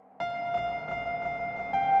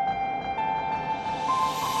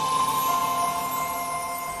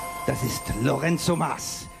Das ist Lorenzo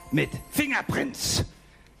Maas mit Fingerprints.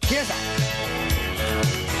 Cheers up.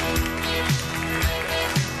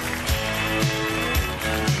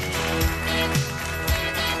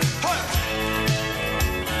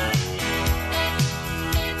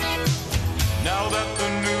 Now that the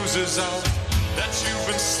news is out, that you've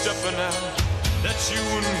been stepping out, that you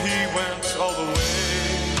and he went all the way.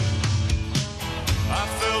 I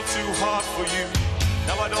fell too hard for you,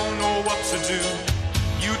 now I don't know what to do.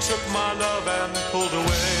 You took my love and pulled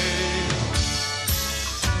away.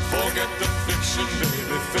 Forget the fiction,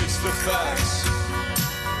 baby, face the facts.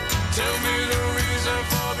 Tell me the reason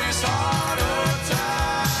for these heart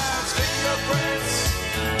attacks. Fingerprints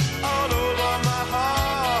all over my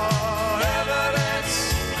heart.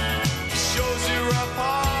 Evidence shows you're a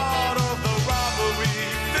part of the robbery.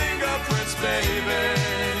 Fingerprints, baby.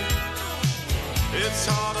 It's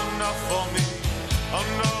hard enough for me.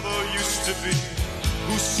 Another used to be.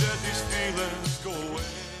 Who said these feelings go away?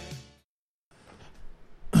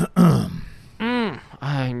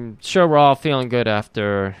 I'm sure we're all feeling good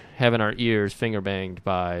after having our ears finger banged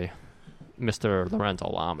by Mr. Lorenzo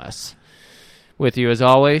Lamas. With you as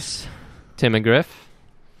always, Tim and Griff.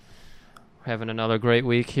 Having another great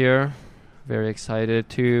week here. Very excited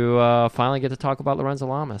to finally get to talk about Lorenzo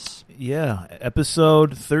Lamas. Yeah,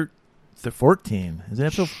 episode 14. Is it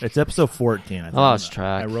episode? It's episode 14. I lost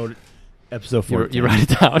track. I wrote it. Episode 14. You write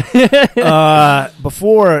it down.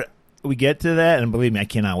 Before we get to that, and believe me, I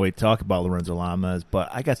cannot wait to talk about Lorenzo Lamas, but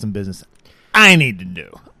I got some business I need to do.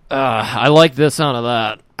 I like the sound of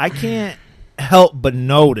that. I can't help but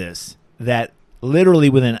notice that literally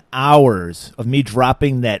within hours of me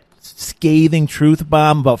dropping that scathing truth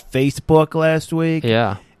bomb about Facebook last week,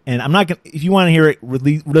 Yeah. and I'm not going to, if you want to hear it,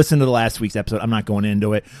 listen to the last week's episode. I'm not going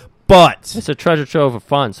into it, but It's a treasure trove of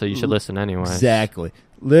fun, so you should listen anyway. exactly.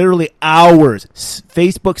 Literally hours.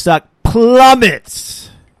 Facebook stock plummets.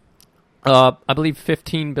 I believe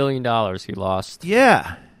 $15 billion he lost.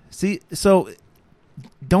 Yeah. See, so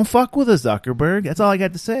don't fuck with us, Zuckerberg. That's all I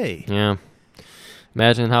got to say. Yeah.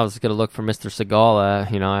 Imagine how it's going to look for Mr. Segala,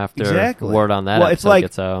 after Exactly. word on that Well, episode it's like,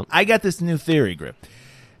 gets out. I got this new theory, Grip.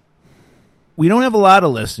 We don't have a lot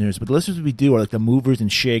of listeners, but the listeners we do are like the movers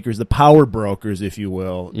and shakers, the power brokers, if you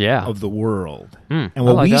will, Yeah. of the world. And And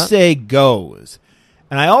what like we that. say goes.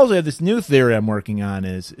 And I also have this new theory I'm working on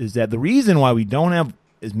is that the reason why we don't have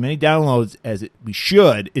as many downloads as we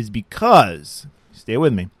should is because, stay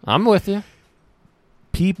with me, I'm with you.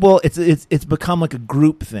 people, it's become like a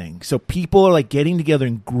group thing. So people are like getting together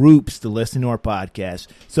in groups to listen to our podcast.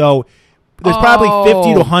 So there's probably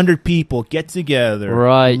 50 to 100 people get together,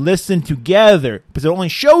 Right. listen together, because it only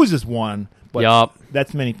shows us one. But Yup.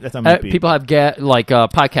 that's how many people. People have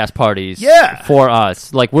podcast parties Yeah. for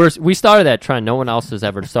us. Like we started that trend. No one else has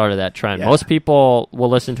ever started that trend. Yeah. Most people will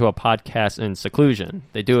listen to a podcast in seclusion.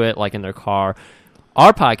 They do it like in their car.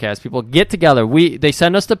 Our podcast, people get together. They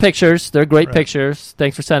send us the pictures. They're great Right. pictures.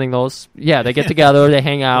 Thanks for sending those. Yeah, they get together. They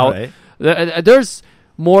hang out. Right. There's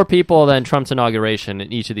more people than Trump's inauguration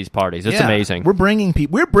in each of these parties. It's Yeah. amazing. We're bringing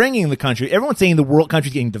people. We're bringing the country. Everyone's saying the world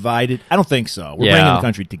country's getting divided. I don't think so. We're Yeah. bringing the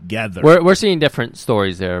country together. We're seeing different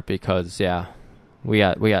stories there because we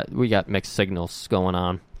got mixed signals going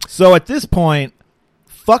on. So at this point,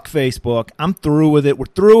 fuck Facebook. I'm through with it. We're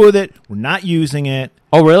through with it. We're not using it.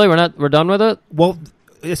 Oh, really? We're done with it? Well,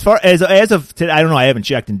 as far as of today, I don't know. I haven't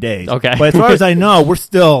checked in days. Okay. But as far as I know, we're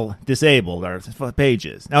still disabled, our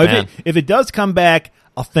pages. Now, Man. if it does come back,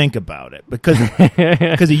 I'll think about it because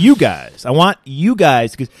of you guys. I want you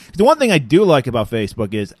guys, because the one thing I do like about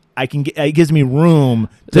Facebook is it gives me room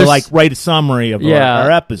to write a summary of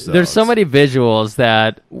our episodes. There's so many visuals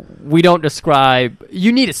that we don't describe.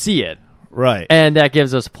 You need to see it. Right. And that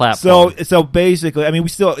gives us a platform. So basically, I mean,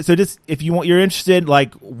 just if you're interested,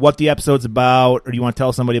 like what the episode's about, or you want to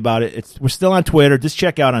tell somebody about it, we're still on Twitter. Just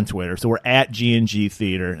check out on Twitter. So we're at G&G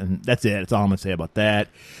Theater, and that's it. That's all I'm going to say about that.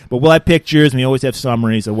 But we'll have pictures, and we always have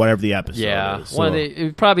summaries of whatever the episode is.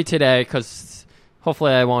 So, probably today, because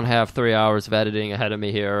hopefully I won't have 3 hours of editing ahead of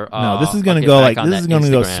me here. no, this is going to I'll go get back on this is that going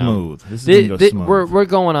to go Instagram. smooth. This is going to go smooth. We're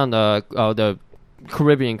going on the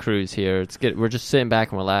Caribbean cruise here. We're just sitting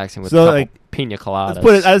back and relaxing with a So, couple like, pina coladas. Let's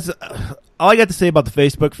put it as all I got to say about the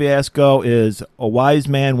Facebook fiasco is a wise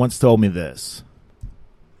man once told me this.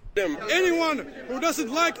 Anyone who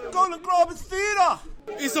doesn't like Golden Globus Theater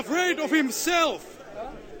is afraid of himself.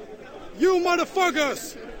 You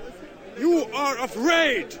motherfuckers, you are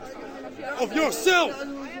afraid of yourself.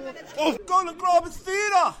 Of Golden Globus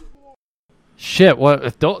Theater. Shit,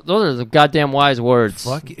 what? Those are the goddamn wise words.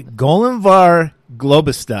 Fuck Golenvar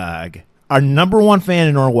Globestag, our number one fan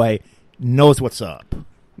in Norway, knows what's up.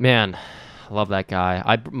 Man, I love that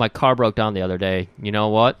guy. My car broke down the other day. You know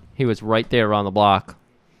what? He was right there around the block.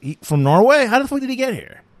 From Norway? How the fuck did he get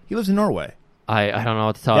here? He lives in Norway. I don't know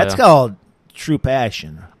what to tell you. That's called true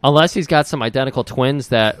passion. Unless he's got some identical twins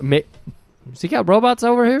that... Has he got robots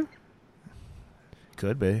over here?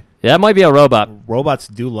 Could be. Yeah, that might be a robot. Robots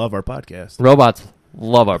do love our podcast. Robots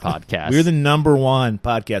love our podcast. We're the #1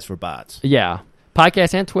 podcast for bots. Yeah.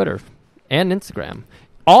 Podcast and Twitter and Instagram.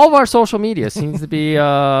 All of our social media seems to be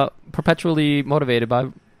perpetually motivated by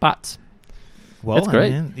bots. Well, that's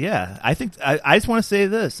great. Yeah. I think I just want to say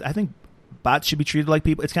this. I think bots should be treated like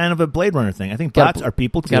people. It's kind of a Blade Runner thing. I think bots are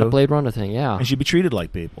people too. Got a Blade Runner thing, yeah. And should be treated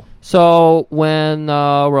like people. So when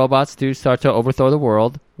robots do start to overthrow the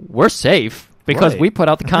world, we're safe because we put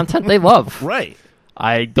out the content they love. Right.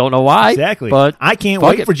 I don't know why. Exactly. But I can't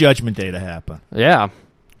wait for Judgment Day to happen. Yeah.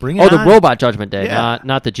 Bring it on. The robot Judgment Day, Yeah.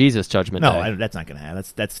 not the Jesus Judgment Day. No, that's not going to happen.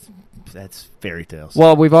 That's fairy tales.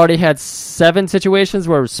 Well, we've already had 7 situations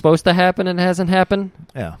where it was supposed to happen and it hasn't happened.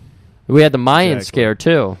 Yeah. We had the Mayan scare,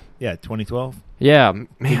 too. Yeah, 2012. Yeah, man.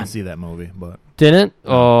 Didn't see that movie, but... Didn't?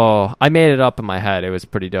 Oh, I made it up in my head. It was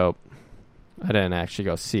pretty dope. I didn't actually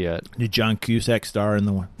go see it. Did John Cusack star in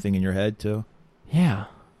the thing in your head, too? Yeah.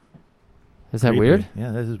 Is that Creepy. weird?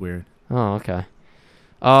 Yeah, that is weird. Oh, okay.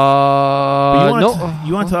 You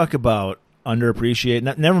want to talk about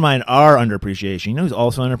underappreciated? Never mind our underappreciation. You know who's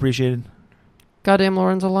also underappreciated? Goddamn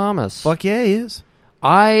Lorenzo Lamas. Fuck yeah, he is.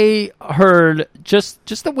 I heard just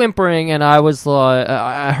the whimpering, and I was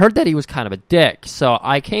I heard that he was kind of a dick. So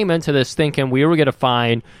I came into this thinking we were going to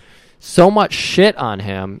find so much shit on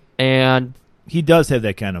him, and he does have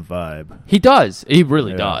that kind of vibe. He does. He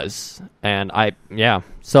really does. And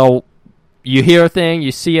so you hear a thing,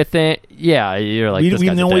 you see a thing. Yeah, you're like, this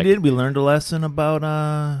guy's a dick. We did. We learned a lesson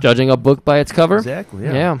about judging a book by its cover. Exactly.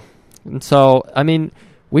 Yeah. And so, I mean,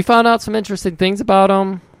 we found out some interesting things about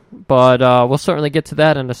him. But we'll certainly get to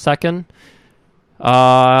that in a second.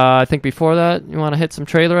 I think before that, you want to hit some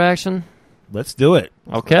trailer action? Let's do it.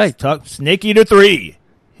 Okay. Let's talk Snake Eater 3,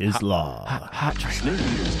 His Law. Hot trailer. Snake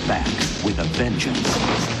Eater's back with a vengeance.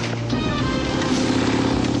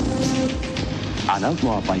 An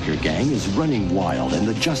outlaw biker gang is running wild and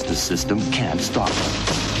the justice system can't stop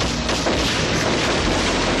them.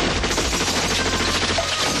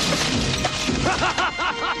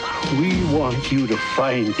 We want you to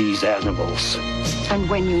find these animals. And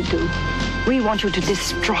when you do, we want you to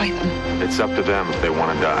destroy them. It's up to them if they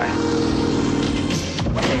want to die.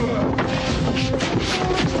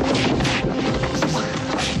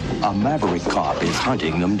 A maverick cop is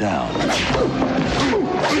hunting them down.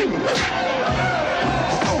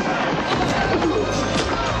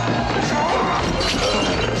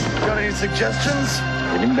 Got any suggestions?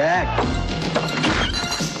 Get him back.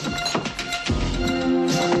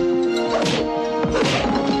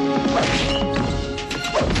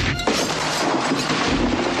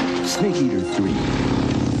 Snake Eater 3.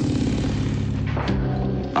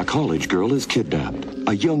 A college girl is kidnapped.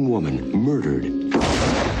 A young woman murdered.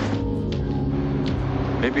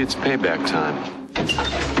 Maybe it's payback time.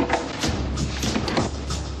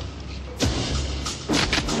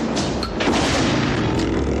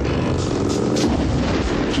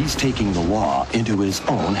 He's taking the law into his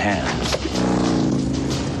own hands.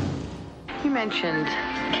 You mentioned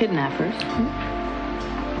kidnappers,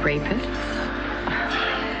 rapists.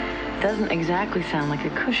 Doesn't exactly sound like a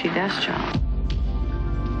cushy desk job.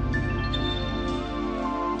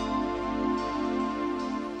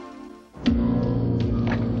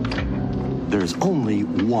 There's only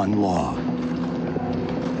one law.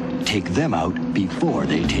 Take them out before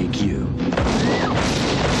they take you.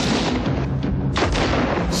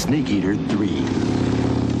 Snake Eater 3.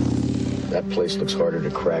 That place looks harder to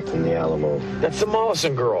crack than the Alamo. That's the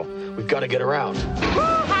Mollison girl. We've got to get her out.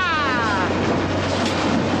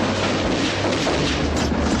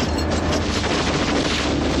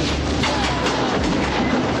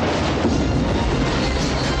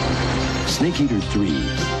 Snake Eater 3,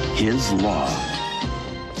 His Law.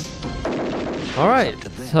 All right.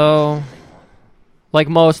 So, like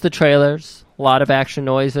most of the trailers, a lot of action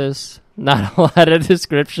noises, not a lot of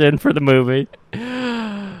description for the movie.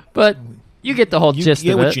 But you get the whole gist of it.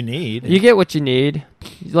 You get what you need. You get what you need.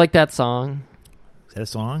 You like that song? Is that a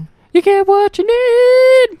song? You get what you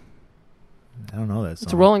need. I don't know that song.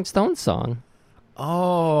 It's a Rolling Stones song.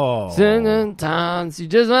 Oh. Singing times you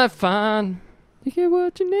just might find. You get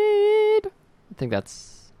what you need. I think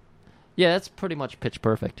that's pretty much Pitch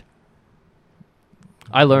Perfect.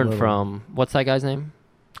 I learned from, what's that guy's name?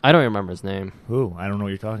 I don't even remember his name. Who? I don't know what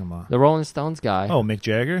you're talking about. The Rolling Stones guy. Oh, Mick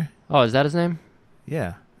Jagger? Oh, is that his name?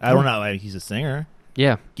 Yeah. I don't know. Like, he's a singer.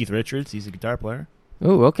 Yeah. Keith Richards, he's a guitar player.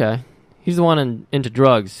 Ooh, okay. He's the one into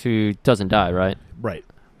drugs who doesn't die, right? Right.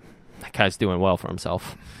 That guy's doing well for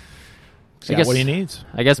himself. He's got what he needs.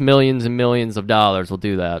 I guess millions and millions of dollars will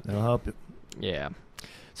do that. That'll help you. Yeah.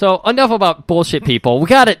 So enough about bullshit people.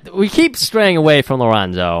 We keep straying away from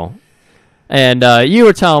Lorenzo. And you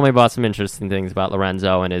were telling me about some interesting things about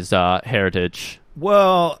Lorenzo and his heritage.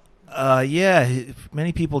 Well,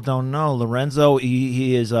 many people don't know. Lorenzo,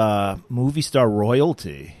 he is movie star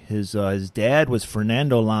royalty. His dad was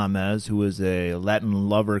Fernando Lamas, who was a Latin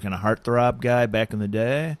lover, kind of heartthrob guy back in the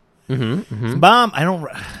day. His mom, I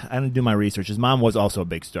didn't do my research. His mom was also a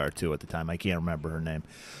big star too at the time. I can't remember her name,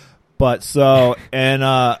 but you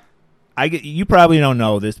probably don't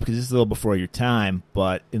know this because this is a little before your time.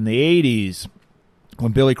 But in the '80s,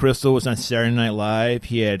 when Billy Crystal was on Saturday Night Live,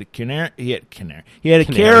 he had a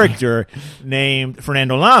character named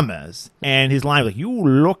Fernando Lamas, and his line was like, "You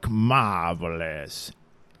look marvelous."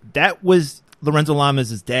 That was Lorenzo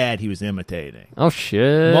Lamas' dad he was imitating. Oh,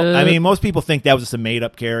 shit. I mean, most people think that was just a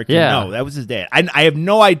made-up character. Yeah. No, that was his dad. I have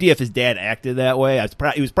no idea if his dad acted that way.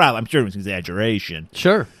 I'm sure it was exaggeration.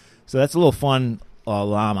 Sure. So that's a little fun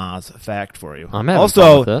Lamas fact for you. I'm having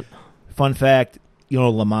also, fun with it. fun fact,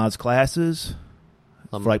 Lamaze classes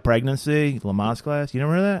for like pregnancy, Lamaze class. You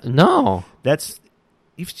never heard of that? No.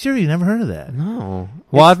 You never heard of that? No.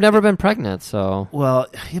 Well, I've never been pregnant, so. Well,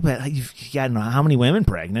 yeah, but you got to know how many women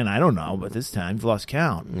pregnant. I don't know, but this time you've lost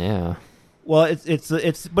count. Yeah. Well,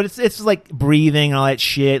 it's like breathing and all that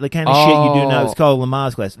shit, the kind of shit you do now. It's called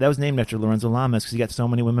Lamaze class. That was named after Lorenzo Lamas because he got so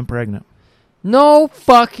many women pregnant. No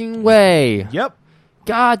fucking way. Yep.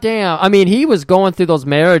 God damn. I mean, he was going through those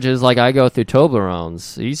marriages like I go through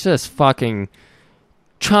Toblerones. He's just fucking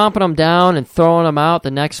chomping them down and throwing them out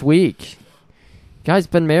the next week. Guy's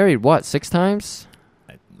been married, what, 6 times?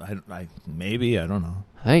 Maybe, I don't know.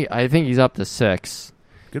 I think he's up to 6.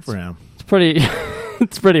 Good for him. It's pretty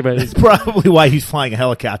it's pretty bad. It's probably why he's flying a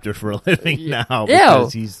helicopter for a living now,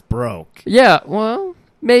 because he's broke. Yeah, well,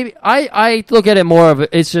 maybe. I look at it more of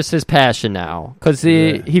it's just his passion now, because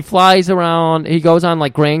he flies around, he goes on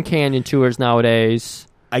like Grand Canyon tours nowadays.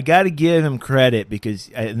 I got to give him credit, because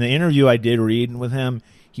in the interview I did read with him,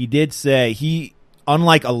 he did say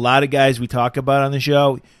unlike a lot of guys we talk about on the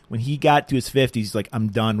show, when he got to his 50s, he's like, I'm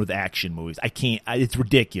done with action movies. I can't. It's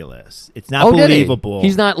ridiculous. It's not believable.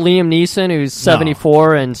 He's not Liam Neeson, who's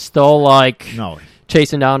 74 and still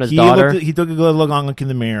chasing down his daughter. He took a good look in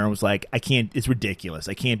the mirror and was like, I can't. It's ridiculous.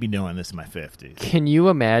 I can't be doing this in my 50s. Can you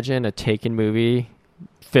imagine a Taken movie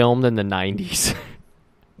filmed in the 90s?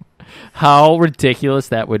 How ridiculous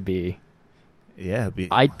that would be. Yeah,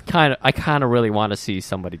 I kind of really want to see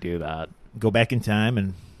somebody do that. Go back in time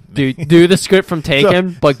and do the script from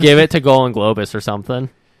Taken, but give it to Golden Globus or something.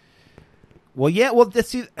 Well, yeah. Well,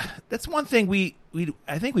 that's one thing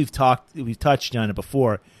I think we've touched on it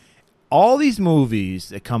before. All these movies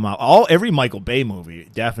that come out, every Michael Bay movie,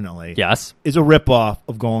 definitely, yes, is a ripoff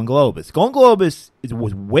of Golden Globus. Golden Globus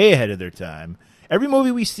was way ahead of their time. Every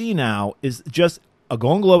movie we see now is just a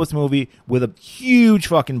Golden Globus movie with a huge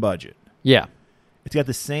fucking budget. Yeah. It's got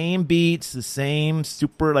the same beats, the same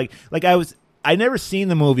super I never seen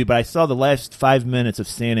the movie, but I saw the last 5 minutes of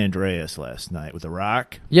San Andreas last night with The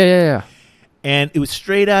Rock. Yeah. And it was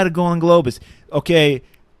straight out of Golden Globus. Okay,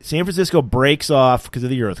 San Francisco breaks off because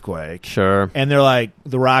of the earthquake. Sure. And they're like,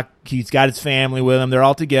 The Rock, he's got his family with him. They're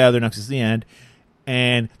all together next to the end.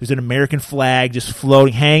 And there's an American flag just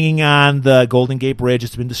floating, hanging on the Golden Gate Bridge.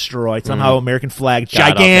 It's been destroyed. Somehow American flag,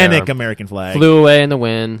 gigantic American flag. Flew away in the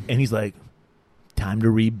wind. And he's like, time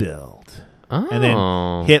to rebuild. Oh. And then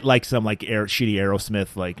hit some shitty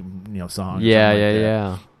Aerosmith song.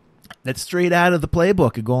 Yeah. That's straight out of the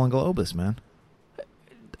playbook of Golden Globus, man.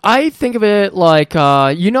 I think of it like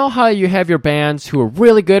you know how you have your bands who are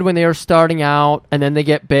really good when they are starting out, and then they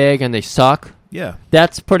get big and they suck. Yeah,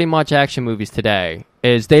 that's pretty much action movies today.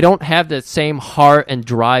 Is they don't have the same heart and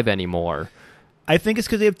drive anymore. I think it's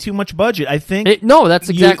because they have too much budget. I think that's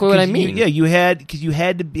exactly what I mean. You had to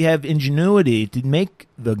have ingenuity to make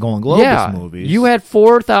the Golden Globus movies. You had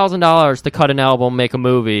 $4,000 to cut an album, make a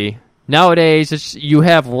movie. Nowadays, you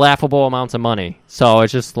have laughable amounts of money, so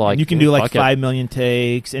it's just like you can do 5 million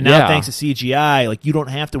takes, and now thanks to CGI, you don't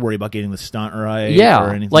have to worry about getting the stunt right. Yeah, or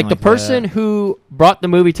anything like the person who brought the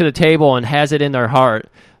movie to the table and has it in their heart,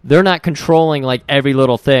 they're not controlling every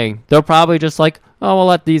little thing. They're probably just like, oh, we'll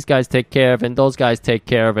let these guys take care of it, and those guys take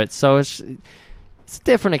care of it. So it's a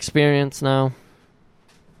different experience now.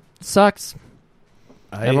 It sucks.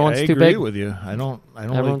 Everyone's I too agree big with you. I don't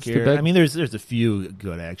Everyone's really care. too big. I mean, there's a few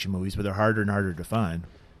good action movies, but they're harder and harder to find.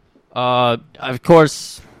 Of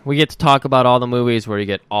course, we get to talk about all the movies where you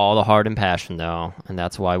get all the heart and passion, though, and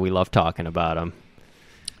that's why we love talking about them.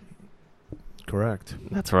 Correct.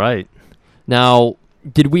 That's right. Now,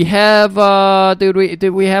 did we have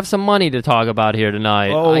some money to talk about here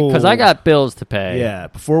tonight? Because I got bills to pay. Yeah.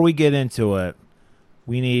 Before we get into it,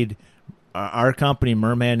 we need our company,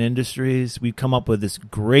 Merman Industries. We've come up with this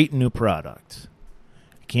great new product.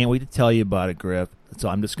 I can't wait to tell you about it, Griff. So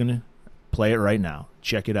I'm just going to play it right now.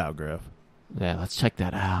 Check it out, Griff. Yeah, let's check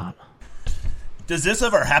that out. Does this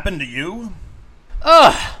ever happen to you?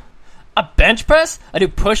 Ugh! A bench press? I do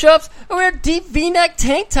push-ups? I wear deep V-neck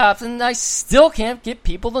tank tops, and I still can't get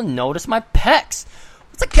people to notice my pecs.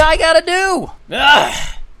 What's a guy gotta do?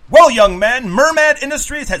 Ugh! Well, young man, Merman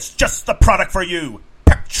Industries has just the product for you.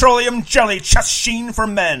 Petroleum Jelly Chest Sheen for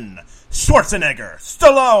Men. Schwarzenegger,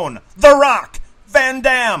 Stallone, The Rock, Van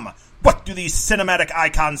Damme. What do these cinematic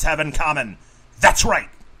icons have in common? That's right,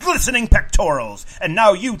 glistening pectorals. And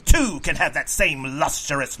now you too can have that same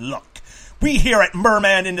lustrous look. We here at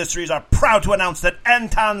Merman Industries are proud to announce that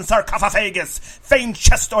Anton Sarcophagus, famed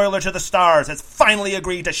chest oiler to the stars, has finally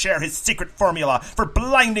agreed to share his secret formula for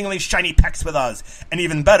blindingly shiny pecs with us. And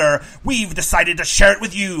even better, we've decided to share it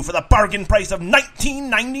with you for the bargain price of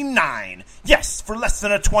 $19.99. Yes, for less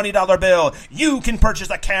than a $20 bill, you can purchase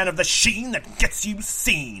a can of the sheen that gets you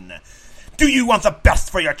seen. Do you want the best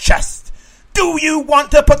for your chest? Do you want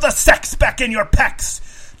to put the sex back in your pecs?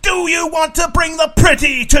 Do you want to bring the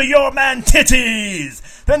pretty to your man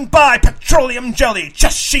titties? Then buy Petroleum Jelly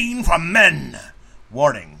Chest Sheen for Men.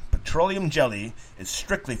 Warning, Petroleum Jelly is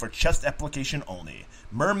strictly for chest application only.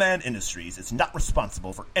 Merman Industries is not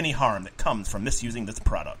responsible for any harm that comes from misusing this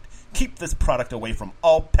product. Keep this product away from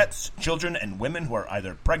all pets, children, and women who are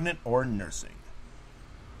either pregnant or nursing.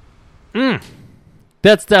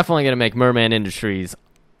 That's definitely going to make Merman Industries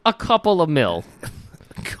a couple of mil.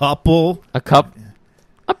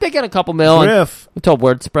 I'm thinking a couple mil. Griff. Until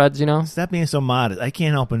word spreads, you know? Stop being so modest. I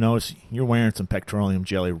can't help but notice you're wearing some petroleum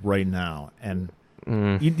jelly right now. And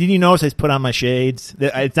did you notice I put on my shades?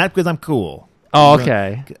 It's not because I'm cool. Oh,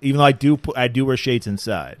 okay. Even though I do wear shades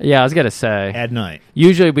inside. Yeah, I was going to say. At night.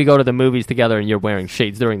 Usually we go to the movies together and you're wearing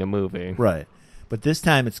shades during the movie. Right. But this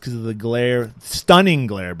time it's because of the glare. Stunning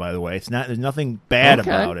glare, by the way. There's nothing bad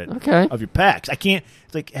about it. Okay. Of your pecs. I can't.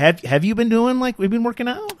 It's like, have you been doing, we've been working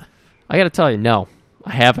out? I got to tell you, no.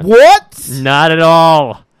 I haven't. What? Not at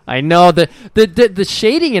all. I know the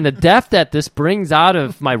shading and the depth that this brings out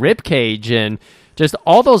of my rib cage and just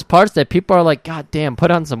all those parts that people are like, God damn, put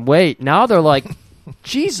on some weight. Now they're like,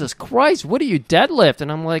 Jesus Christ, what do you deadlift?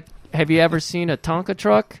 And I'm like, have you ever seen a Tonka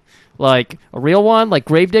truck? Like a real one? Like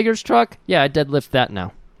Gravedigger's truck? Yeah, I deadlift that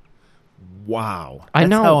now. Wow. I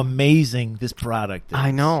know. That's how amazing this product is. I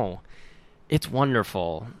know. It's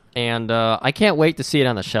wonderful. And I can't wait to see it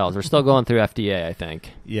on the shelves. We're still going through FDA, I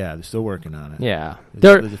think. Yeah, they're still working on it. Yeah.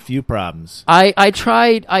 There's a few problems. I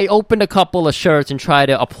opened a couple of shirts and tried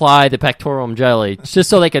to apply the Petroleum Jelly just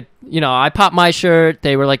so they could, I popped my shirt.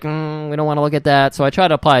 They were like, we don't want to look at that. So I tried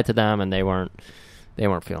to apply it to them, and they weren't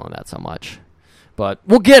feeling that so much. But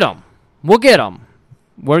we'll get them. We're going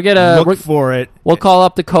to look for it. We'll call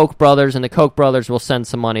up the Koch brothers, and the Koch brothers will send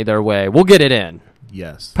some money their way. We'll get it in.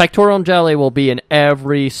 Yes. Petroleum Jelly will be in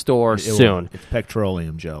every store soon. It's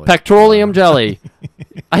petroleum jelly. Petroleum Jelly.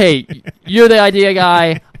 Hey, you're the idea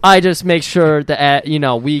guy. I just make sure that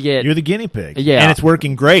we get. You're the guinea pig. Yeah, and it's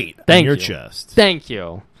working great on your you. chest. Thank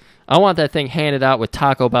you. I want that thing handed out with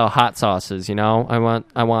Taco Bell hot sauces. I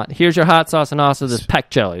want. Here's your hot sauce and also this Peck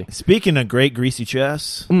Jelly. Speaking of great greasy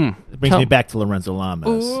chests, it brings me back to Lorenzo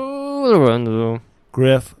Lamas. Ooh, Lorenzo.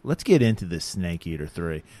 Griff, let's get into this Snake Eater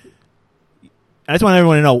 3. I just want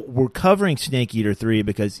everyone to know we're covering Snake Eater 3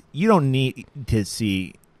 because you don't need to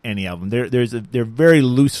see any of them. They're very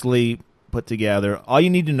loosely put together. All you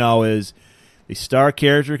need to know is a star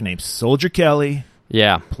character named Soldier Kelly,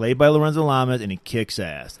 played by Lorenzo Lamas, and he kicks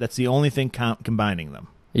ass. That's the only thing combining them.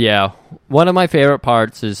 Yeah, one of my favorite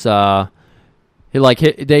parts is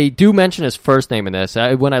they do mention his first name in this.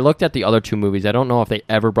 When I looked at the other two movies, I don't know if they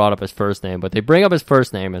ever brought up his first name, but they bring up his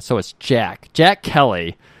first name, and so it's Jack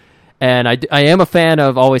Kelly. And I am a fan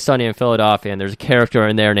of Always Sunny in Philadelphia, and there's a character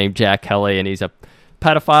in there named Jack Kelly, and he's a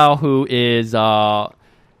pedophile who is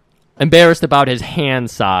embarrassed about his hand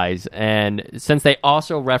size. And since they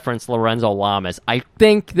also reference Lorenzo Lamas, I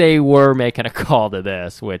think they were making a call to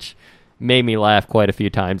this, which made me laugh quite a few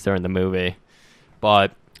times during the movie.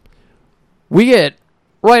 But we get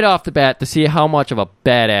right off the bat to see how much of a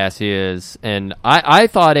badass he is. And I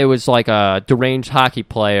thought it was like a deranged hockey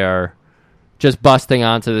player just busting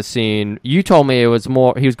onto the scene. You told me it was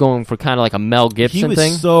more, he was going for kind of like a Mel Gibson thing.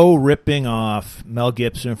 He was so ripping off Mel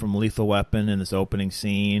Gibson from Lethal Weapon in this opening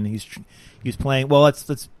scene. He's playing, well,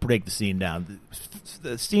 let's break the scene down.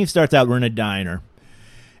 The scene starts out, we're in a diner,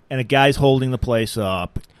 and a guy's holding the place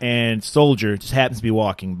up, and Soldier just happens to be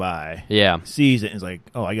walking by. Yeah. Sees it and is like,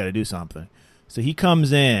 oh, I got to do something. So he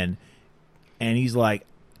comes in, and he's like,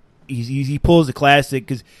 he pulls the classic,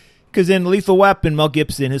 because in Lethal Weapon, Mel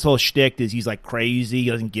Gibson, his whole shtick is he's like crazy, he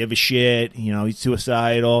doesn't give a shit, he's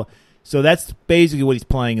suicidal. So that's basically what he's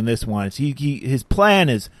playing in this one. His plan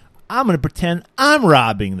is, I'm going to pretend I'm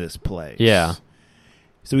robbing this place. Yeah.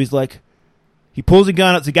 So he's like, he pulls a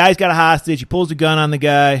gun up. The guy's got a hostage. He pulls a gun on the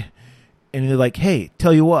guy. And they're like, hey,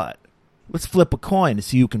 tell you what. Let's flip a coin to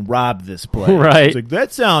see who can rob this place. Right. It's like,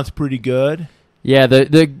 that sounds pretty good. Yeah,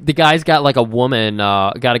 the guy's got like a woman,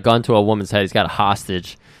 got a gun to a woman's head. He's got a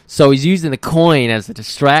hostage. So he's using the coin as a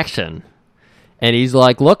distraction. And he's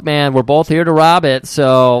like, look, man, we're both here to rob it.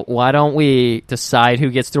 So why don't we decide who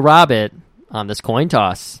gets to rob it on this coin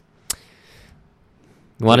toss?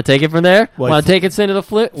 You want to take it from there? Want to take it into the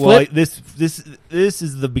flip? Well, this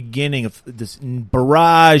is the beginning of this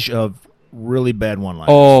barrage of really bad one-liners.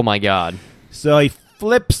 Oh, my God. So he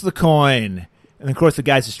flips the coin, and of course the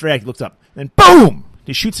guy's distracted, looks up, and boom!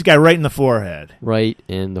 He shoots the guy right in the forehead. Right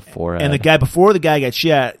in the forehead. And the guy, before the guy got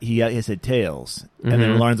shot, he said tails. And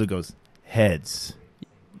then Lorenzo goes, heads.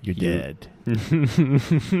 You're dead.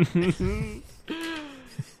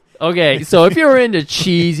 Okay, so if you're into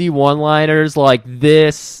cheesy one-liners like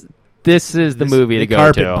this is the movie to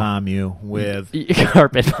go to. Carpet bomb you with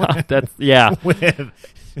carpet bomb. That's with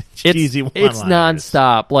cheesy one-liners. It's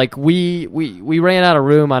nonstop. Like we ran out of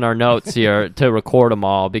room on our notes here to record them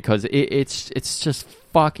all because it's just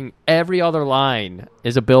fucking every other line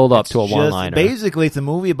is a build up to a one-liner. Basically, it's a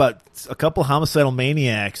movie about a couple homicidal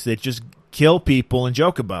maniacs that just kill people and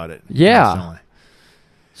joke about it. Yeah. Constantly.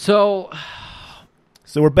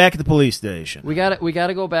 So we're back at the police station. We got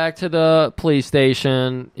to go back to the police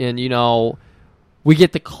station, and we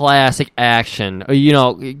get the classic action.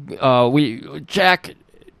 Jack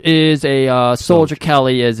is a soldier.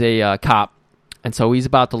 Kelly is a cop, and so he's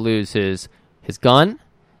about to lose his gun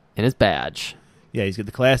and his badge. Yeah, he's got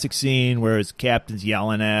the classic scene where his captain's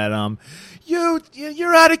yelling at him,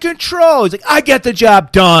 "You're out of control." He's like, "I get the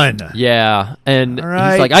job done." Yeah, and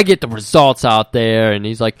right. He's like, "I get the results out there," and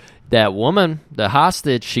he's like, that woman, the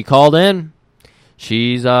hostage, she called in.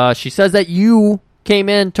 She says that you came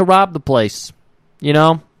in to rob the place.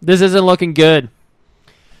 This isn't looking good.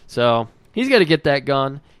 So he's got to get that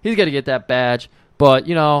gun. He's got to get that badge. But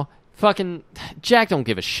fucking Jack don't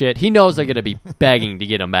give a shit. He knows they're gonna be begging to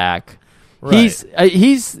get him back. Right.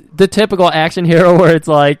 He's the typical action hero where it's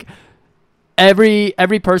like every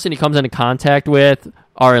person he comes into contact with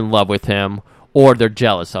are in love with him or they're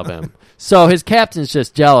jealous of him. So his captain's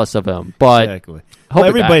just jealous of him, but exactly. Well,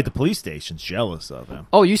 everybody at the police station's jealous of him.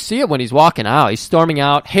 Oh, you see it when he's walking out. He's storming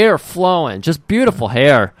out, hair flowing, just beautiful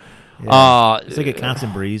hair. Yeah. It's like a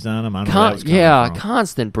constant breeze on him. I don't know where that was coming from.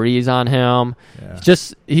 Constant breeze on him. Yeah.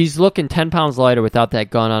 He's looking 10 pounds lighter without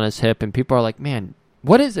that gun on his hip, and people are like, "Man,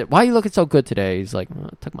 what is it? Why are you looking so good today?" He's like, "I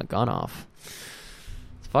took my gun off."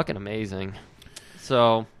 It's fucking amazing.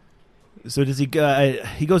 So does he go?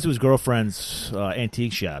 He goes to his girlfriend's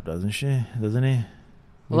antique shop, doesn't he?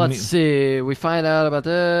 Well, let's see. We find out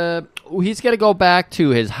about he's got to go back to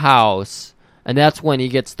his house, and that's when he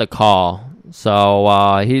gets the call.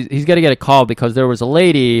 So he's got to get a call because there was a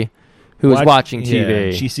lady who was watching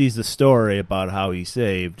TV. Yeah, she sees the story about how he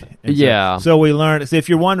saved. So we learn. So if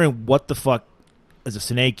you're wondering what the fuck is a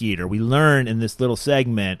snake eater, we learn in this little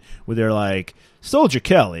segment where they're like, Soldier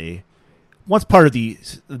Kelly, once part of the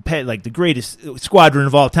greatest squadron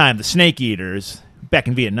of all time, the Snake Eaters, back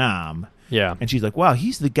in Vietnam. Yeah. And she's like, wow,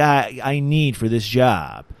 he's the guy I need for this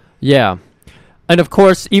job. Yeah. And, of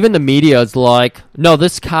course, even the media is like, no,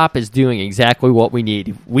 this cop is doing exactly what we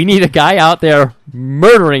need. We need a guy out there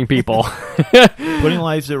murdering people. Putting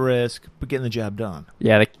lives at risk, but getting the job done.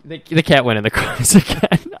 Yeah, the cat went in the cross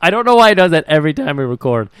again. I don't know why he does that every time we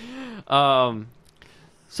record. So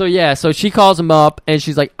she calls him up, and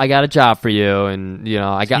she's like, I got a job for you, and, you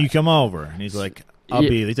come over. And he's like, I'll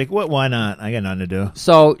be. He's like, what? Why not? I got nothing to do.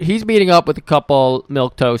 So he's meeting up with a couple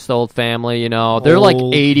milquetoast old family. They're like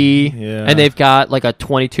 80, and they've got like a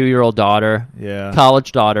 22-year-old daughter,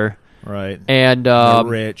 college daughter, right? And they're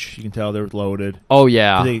rich. You can tell they're loaded. Oh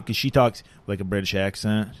yeah, because she talks like a British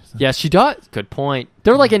accent. Yeah, she does. Good point.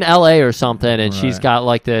 They're like in L.A. or something, and she's got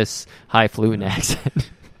like this highfalutin accent.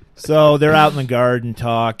 So they're out in the garden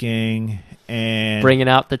talking and bringing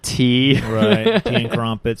out the tea, right? Tea and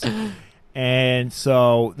crumpets. And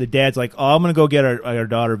so the dad's like, "Oh, I'm gonna go get our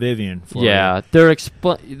daughter Vivian." For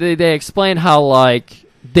they explain how like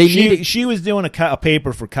She was doing a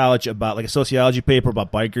paper for college about like a sociology paper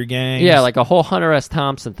about biker gangs. Yeah, like a whole Hunter S.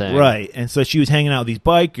 Thompson thing. Right. And so she was hanging out with these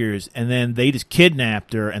bikers, and then they just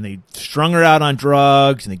kidnapped her, and they strung her out on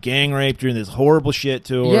drugs, and they gang raped her, and this horrible shit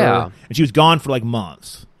to her. Yeah. And she was gone for like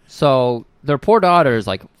months. So their poor daughter is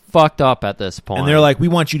like fucked up at this point. And they're like, we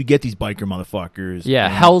want you to get these biker motherfuckers. Yeah,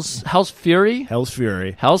 and Hell's Fury? Hell's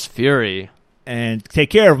Fury. Hell's Fury. And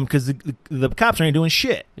take care of them because the cops aren't doing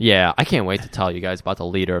shit. Yeah, I can't wait to tell you guys about the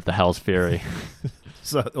leader of the Hell's Fury.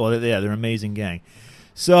 Well, yeah, they're an amazing gang.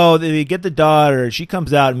 So they get the daughter. She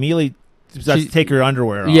comes out immediately, starts to take her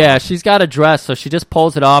underwear off. Yeah, she's got a dress, so she just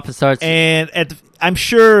pulls it off and starts. And I'm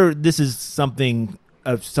sure this is something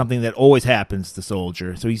that always happens to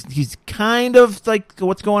Soldier. So he's kind of like,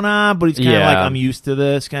 what's going on? But he's kind of like, I'm used to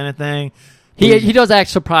this kind of thing. He does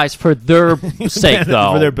act surprised for their sake,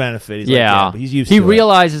 though. For their benefit. He's yeah. Like, but he's used to it. He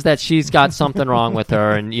realizes that she's got something wrong with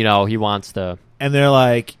her, and, he wants to. And they're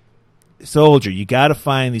like, Soldier, you got to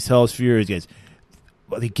find these Hell's Furies guys.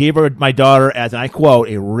 They gave her my daughter, as I quote,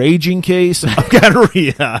 a raging case of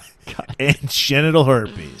gonorrhea and genital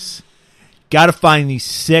herpes. Got to find these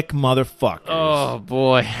sick motherfuckers. Oh,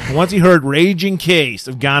 boy. Once he heard raging case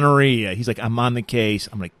of gonorrhea, he's like, I'm on the case.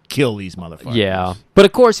 I'm going to kill these motherfuckers. Yeah. But,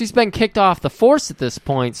 of course, he's been kicked off the force at this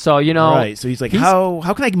point, so, Right, so he's like, how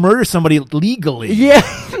can I murder somebody legally? Yeah.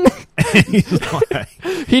 Like,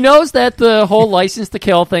 he knows that the whole license to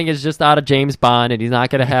kill thing is just out of James Bond, and he's not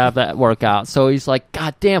going to have that work out. So he's like,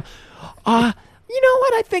 God damn. You know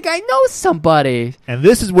what? I think I know somebody. And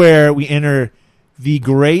this is where we enter the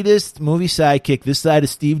greatest movie sidekick this side of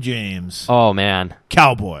Steve James. Oh, man.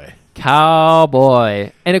 Cowboy.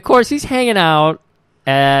 And, of course, he's hanging out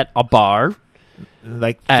at a bar.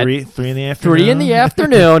 Like 3 in the afternoon? 3 in the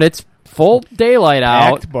afternoon. It's full daylight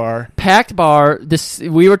out. Packed bar.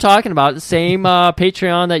 We were talking about the same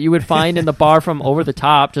Patreon that you would find in the bar from Over the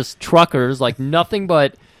Top. Just truckers, like nothing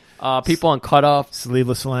but people on cutoff.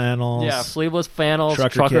 Sleeveless flannels. Yeah, sleeveless flannels,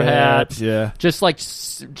 Trucker trucker hats. Yeah. Just like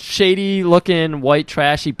shady looking, white,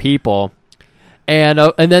 trashy people. And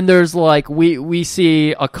then there's like, we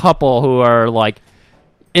see a couple who are like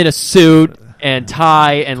in a suit and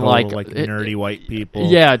tie and like nerdy white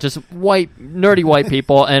people. Yeah, just nerdy white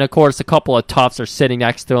people. And, of course, a couple of toughs are sitting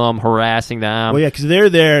next to them, harassing them. Well, yeah, because they're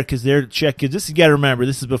there because they're checking. You got to remember,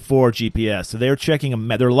 this is before GPS. So they're checking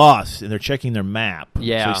they're lost, and they're checking their map.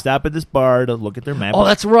 Yeah. So they stop at this bar to look at their map. Oh,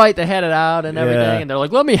 that's right. They had it out and everything. Yeah. And they're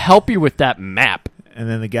like, let me help you with that map. And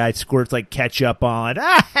then the guy squirts like ketchup on.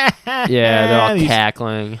 Yeah, they're all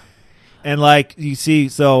cackling. And like you see,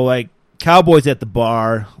 so like Cowboy's at the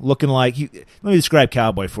bar looking like let me describe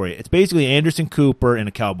Cowboy for you. It's basically Anderson Cooper in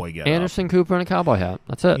a cowboy getup. Anderson Cooper in a cowboy hat.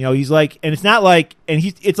 That's it. He's like, and it's not like, and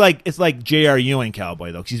it's like J.R. Ewing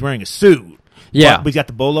Cowboy though, because he's wearing a suit. Yeah, but he's got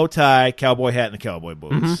the bolo tie, cowboy hat, and the cowboy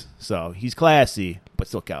boots. Mm-hmm. So he's classy, but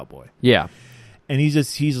still cowboy. Yeah. And he's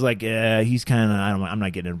like, he's kind of, I'm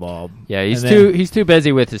not getting involved. Yeah, he's too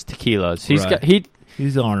busy with his tequilas.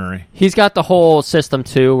 He's ornery. He's got the whole system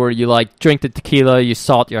too, where you like drink the tequila, you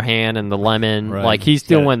salt your hand and the lemon. Right. Like he's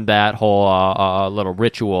doing that whole little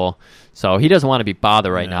ritual. So he doesn't want to be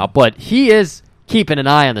bothered right now, but he is keeping an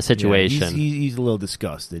eye on the situation. Yeah, he's a little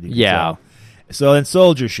disgusted. Yeah. So then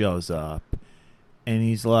Soldier shows up, and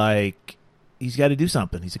he's like, he's got to do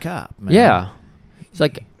something. He's a cop, man. Yeah. He's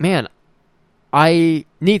like, man, I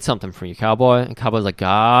need something from you, Cowboy. And Cowboy's like,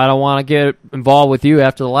 I don't want to get involved with you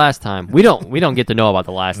after the last time. We don't get to know about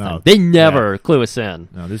the last time. They never clue us in.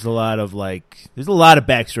 No, there's a lot of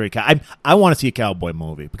backstory. I want to see a cowboy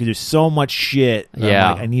movie because there's so much shit.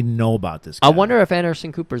 Yeah, I need to know about this guy. I wonder if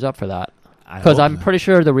Anderson Cooper's up for that because I'm pretty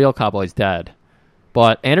sure the real Cowboy's dead.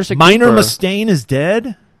 But Anderson Minor Cooper, Mustaine is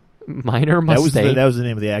dead. Minor Mustaine. That was the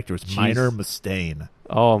name of the actor. It was Minor Mustaine.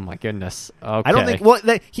 Oh my goodness! Okay. I don't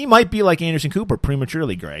think. He might be like Anderson Cooper,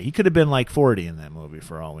 prematurely gray. He could have been like 40 in that movie,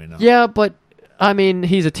 for all we know. Yeah, but I mean,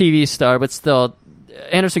 he's a TV star, but still,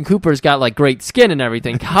 Anderson Cooper's got like great skin and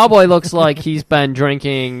everything. Cowboy looks like he's been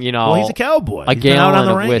drinking, Well, he's a cowboy. A he's gallon out on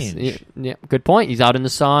the of range. whiskey. Yeah, good point. He's out in the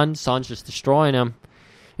sun. Sun's just destroying him.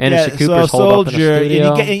 Anderson So Cooper's holed up in Soldier, a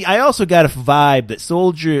studio. and I also got a vibe that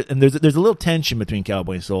Soldier, and there's a little tension between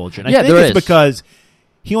Cowboy and Soldier. And I think there it's is. because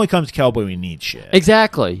he only comes to Cowboy when he needs shit.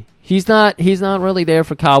 Exactly. He's not really there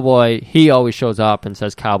for Cowboy. He always shows up and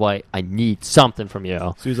says, Cowboy, I need something from you.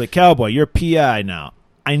 So he's like, Cowboy, you're a PI now.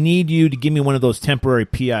 I need you to give me one of those temporary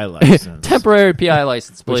PI licenses. Temporary PI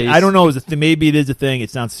license, please. Which I don't know. Maybe it is a thing.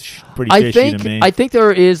 It sounds pretty fishy to me. I think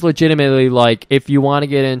there is legitimately, if you want to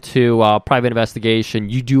get into private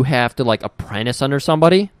investigation, you do have to, apprentice under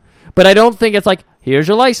somebody. But I don't think it's like, here's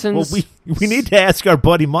your license. Well, we need to ask our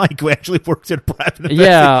buddy Mike, who actually works at a private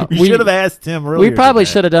Yeah, we should have asked him earlier. We probably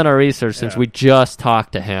should have done our research since we just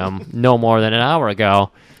talked to him no more than an hour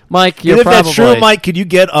ago. Mike, if that's true, Mike, could you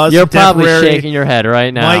get us? You're some probably temporary, shaking your head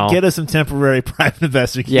right now. Mike, get us some temporary private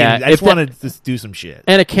investigation. Yeah, I just want to do some shit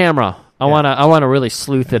and a camera. I want to really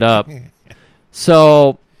sleuth it up.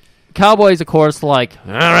 So, Cowboy's of course like,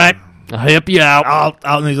 all right, I'll help you out.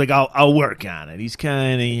 He's like, I'll work on it. He's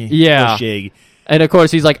kind of shaky. And of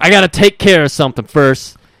course he's like, I got to take care of something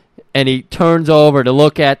first. And he turns over to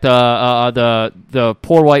look at the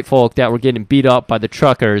poor white folk that were getting beat up by the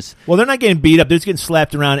truckers. Well, they're not getting beat up; they're just getting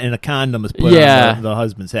slapped around, and a condom is put on the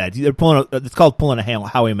husband's head. They're pulling. It's called pulling a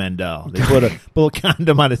Howie Mandel. They pull a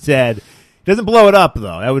condom on his head. He doesn't blow it up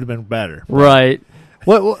though. That would have been better. Right?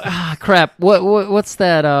 Crap? What's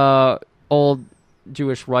that old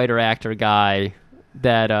Jewish writer actor guy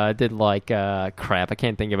that did like crap? I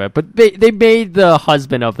can't think of it. But they made the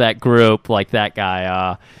husband of that group like that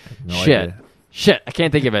guy. Shit, I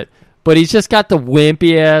can't think of it. But he's just got the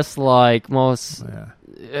wimpiest, like most.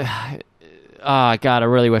 God, I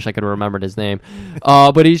really wish I could have remembered his name.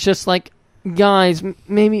 But he's just like, guys,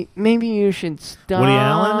 maybe you should stop. Woody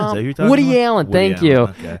Allen? Is that who you're talking Woody about? Allen, Woody thank Allen, you.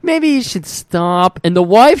 okay. Maybe you should stop. And the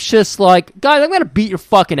wife's just like, guys, I'm gonna beat your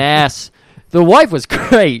fucking ass. The wife was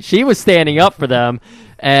great. She was standing up for them.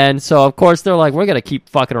 And so, of course, they're like, we're going to keep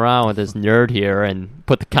fucking around with this nerd here and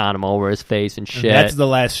put the condom over his face and shit. And that's the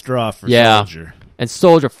last straw for Soldier. And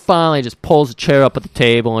Soldier finally just pulls a chair up at the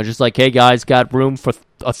table and just like, hey, guys, got room for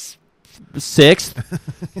a sixth?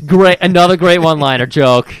 Great. Another great one-liner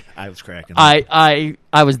joke. I was cracking. I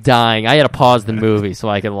was dying. I had to pause the movie so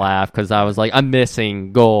I could laugh because I was like, I'm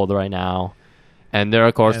missing gold right now. And they're,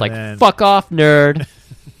 of course, like, fuck off, nerd.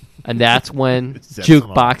 And that's when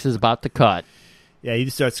Jukebox is about to cut. Yeah, he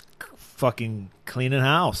just starts fucking cleaning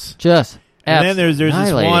house. Just and then there's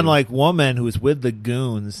this one like woman who's with the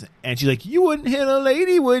goons, and she's like, "You wouldn't hit a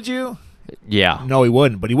lady, would you?" Yeah. No, he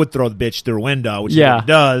wouldn't, but he would throw the bitch through a window, which he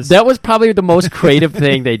does. That was probably the most creative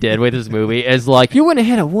thing they did with this movie. Is like, you wouldn't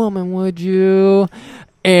hit a woman, would you?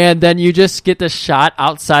 And then you just get the shot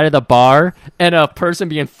outside of the bar, and a person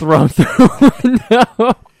being thrown through a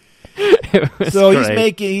window. So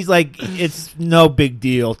he's like, it's no big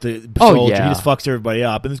deal to Soldier. He just fucks everybody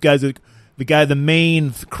up. And this guy's like, the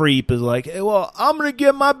main creep is like, hey, well, I'm going to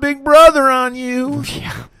get my big brother on you.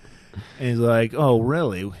 Yeah. And he's like, oh,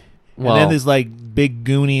 really? Well, and then this like big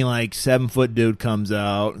goony, like 7-foot dude comes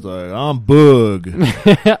out. He's like, I'm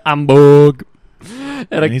Boog. I'm Boog.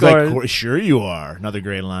 And he's like, sure you are. Another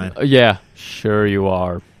great line. Yeah, sure you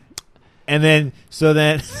are. And then, so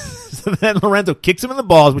then Lorenzo kicks him in the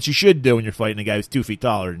balls, which you should do when you're fighting a guy who's 2 feet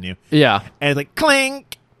taller than you. Yeah. And it's like,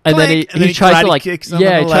 clink, and clink, then he tries to like, hit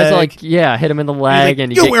him in the leg.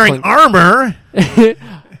 Like, you're wearing armor.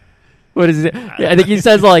 What is it? I think he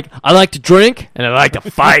says like, I like to drink and I like to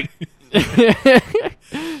fight.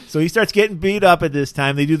 So he starts getting beat up at this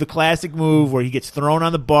time. They do the classic move where he gets thrown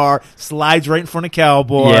on the bar, slides right in front of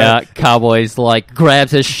Cowboy. Yeah, Cowboy's like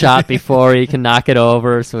grabs his shot before he can knock it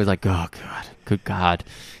over. So he's like, oh, God, good God.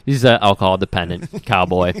 He's an alcohol-dependent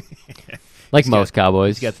cowboy. Like most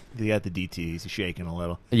cowboys. He got the DTs. He's shaking a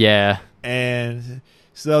little. Yeah. And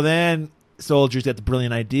so then Soldier's got the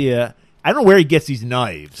brilliant idea. I don't know where he gets these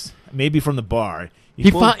knives. Maybe from the bar.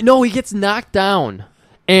 He gets knocked down.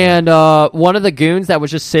 And one of the goons that was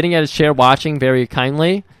just sitting at his chair watching very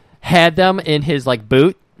kindly had them in his like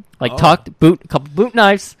boot, like tucked boot, a couple boot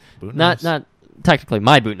knives. Not technically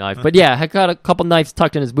my boot knife, but yeah, I got a couple knives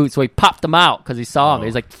tucked in his boot, so he popped them out because he saw him.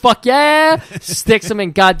 He's like, "Fuck yeah!" Sticks them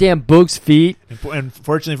in goddamn Boog's feet. And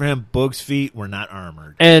fortunately for him, Boog's feet were not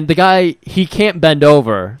armored. And the guy, he can't bend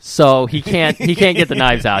over, so he can't get the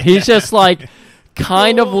knives out. He's just like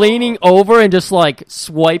kind of leaning over and just like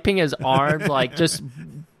swiping his arms, like just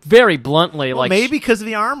very bluntly. Well, like maybe because of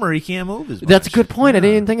the armor, he can't move as much. That's a good point. I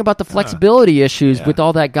didn't even think about the flexibility issues with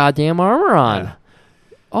all that goddamn armor on. Yeah.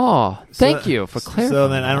 Oh, thank you for clarifying. So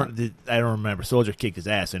then I don't remember. Soldier kicked his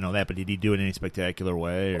ass. I know that, but did he do it in any spectacular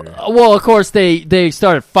way? Or? Well, of course they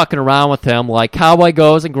started fucking around with him. Like Cowboy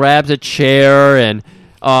goes and grabs a chair and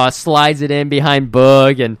slides it in behind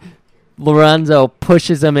Boog, and Lorenzo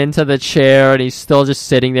pushes him into the chair, and he's still just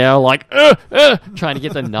sitting there like trying to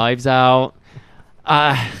get the knives out.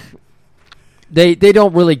 They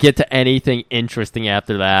don't really get to anything interesting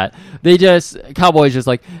after that. Cowboy's just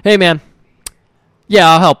like, hey man, yeah,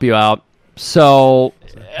 I'll help you out. So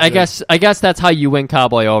I guess that's how you win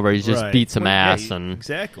Cowboy over. He just beats some ass, and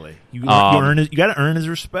exactly. You got to earn his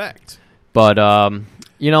respect. But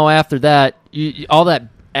after that, all that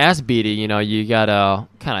ass beating, you gotta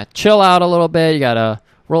kind of chill out a little bit. You gotta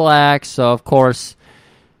relax. So, of course,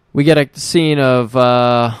 we get a scene of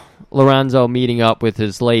Lorenzo meeting up with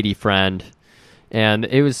his lady friend. And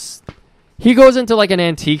he goes into like an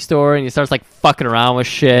antique store and he starts like fucking around with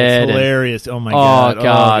shit. It's hilarious. Oh my god. Oh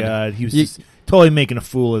god. He was just totally making a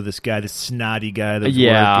fool of this guy, this snotty guy that's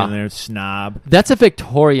working there, snob. That's a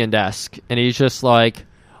Victorian desk, and he's just like,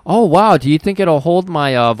 "Oh wow, do you think it'll hold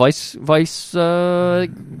my vice grip?"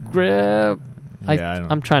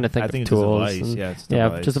 I'm trying to think of tools. It's a vice. Yeah, it's a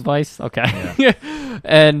vice. Just a vice. Okay. Yeah.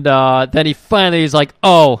 And then he's like,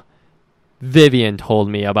 "Oh, Vivian told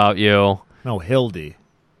me about you." No, Hildy.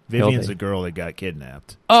 Vivian's the girl that got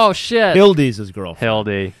kidnapped. Oh shit. Hildy's his girlfriend.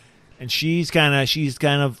 Hildy. And she's kind of.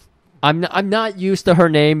 I'm not used to her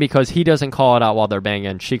name because he doesn't call it out while they're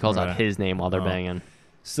banging. She calls out his name while they're banging.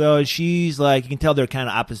 So she's like, you can tell they're kind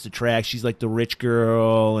of opposite tracks. She's like the rich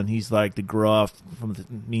girl, and he's like the gruff from the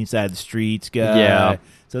mean side of the streets guy. Yeah.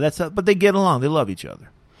 So but they get along. They love each other.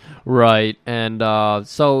 Right. And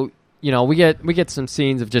so we get some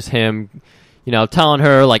scenes of just him, telling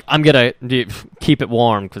her like, I'm gonna keep it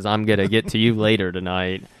warm because I'm gonna get to you later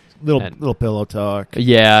tonight. Little pillow talk.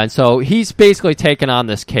 Yeah, and so he's basically taking on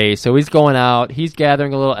this case. So he's going out. He's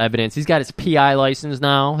gathering a little evidence. He's got his PI license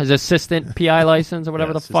now, his assistant PI license or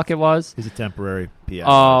whatever the fuck it was. He's a temporary PI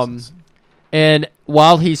license. And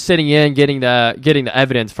while he's sitting in getting the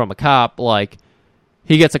evidence from a cop, like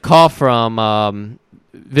he gets a call from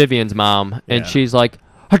Vivian's mom, and she's like,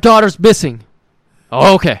 "Her daughter's missing."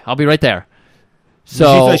 Oh, okay, I'll be right there.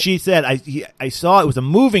 So she said, I saw it was a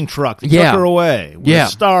moving truck that took her away with a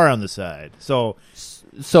star on the side. So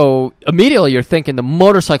immediately you're thinking the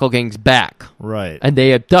motorcycle gang's back. Right. And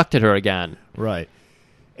they abducted her again. Right.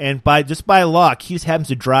 And just by luck, he just happens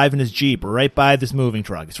to drive in his Jeep right by this moving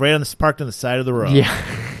truck. It's right parked on the side of the road. Yeah.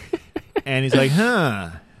 And he's like,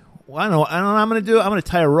 well, I don't know what I'm going to do. I'm going to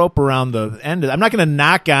tie a rope around the end of it. I'm not going to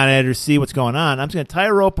knock on it or see what's going on. I'm just going to tie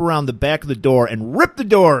a rope around the back of the door and rip the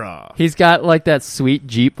door off. He's got like that sweet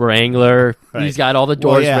Jeep Wrangler. Right. He's got all the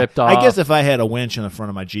doors ripped off. I guess if I had a winch in the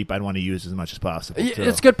front of my Jeep, I'd want to use it as much as possible.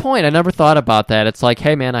 It's a good point. I never thought about that. It's like,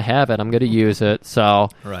 hey, man, I have it. I'm going to use it. So,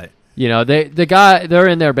 right. They're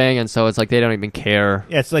in there banging, so it's like they don't even care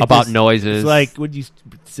about noises. It's like, would you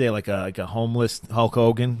say, like a homeless Hulk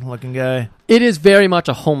Hogan looking guy? It is very much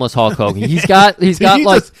a homeless Hulk Hogan. He's got he's just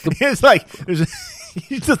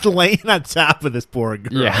laying on top of this poor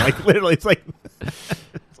girl. Yeah. Like literally, it's like.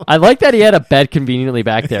 I like that he had a bed conveniently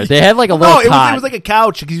back there. They had like a little cot. It was like a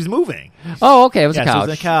couch because he was moving. Oh, okay, it was a couch. So it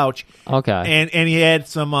was a couch. Okay, and he had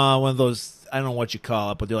some one of those. I don't know what you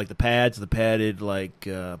call it, but they're like the padded like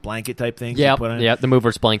blanket type things. Yeah, the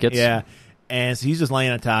movers blankets. Yeah, and so he's just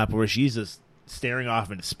laying on top of her. She's just staring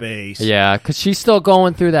off into space. Yeah, because she's still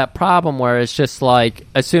going through that problem where it's just like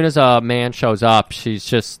as soon as a man shows up, she's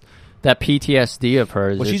just that PTSD of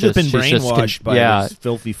hers. Well, she's just been brainwashed by these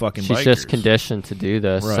filthy fucking bikers. She's just conditioned to do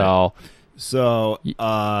this. Right. So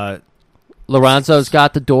Lorenzo's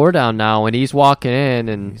got the door down now, and he's walking in,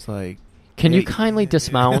 and he's like, can you kindly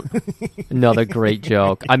dismount? Another great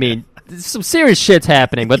joke. I mean, some serious shit's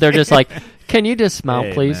happening, but they're just like, can you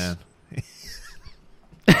dismount, please?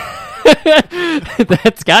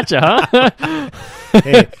 That's gotcha, huh?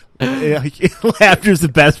 Laughter's the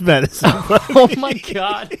best medicine. Oh, my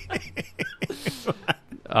God.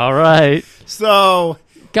 All right. So,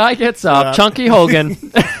 guy gets up, Chunky Hogan.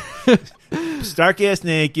 Stark ass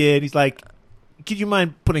naked. He's like, could you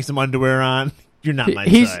mind putting some underwear on? You're not my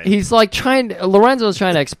side. He's like Lorenzo's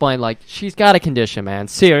trying to explain, like, she's got a condition, man.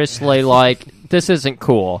 Seriously, like, this isn't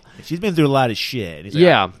cool. She's been through a lot of shit.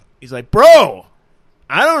 He's like, bro,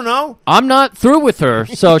 I don't know. I'm not through with her,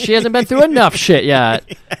 so she hasn't been through enough shit yet.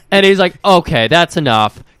 And he's like, okay, that's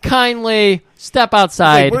enough. Kindly step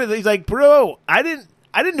outside. He's like, bro, I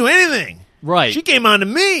didn't do anything. Right. She came on to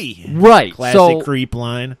me. Right. Classic creep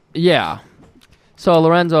line. Yeah. So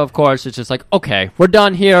Lorenzo, of course, is just like, okay, we're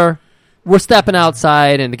done here. We're stepping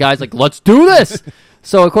outside, and the guy's like, let's do this.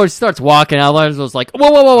 So, of course, he starts walking out. Lorenzo's like,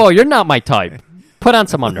 whoa, you're not my type. Put on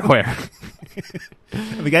some underwear.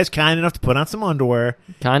 The guy's kind enough to put on some underwear.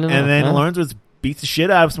 And then Lorenzo beats the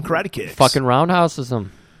shit out of some karate kicks. Fucking roundhouses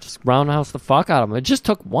him. Just roundhouse the fuck out of him. It just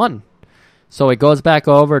took one. So he goes back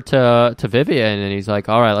over to Vivian, and he's like,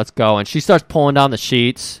 all right, let's go. And she starts pulling down the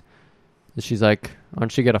sheets. And she's like,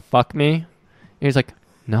 aren't you going to fuck me? And he's like,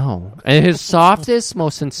 no. And his softest,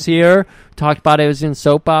 most sincere, talked about it was in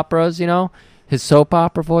soap operas, his soap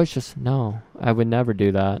opera voice, just, no, I would never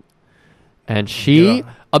do that. And she,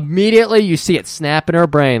 immediately, you see it snap in her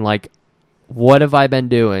brain, like, what have I been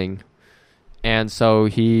doing? And so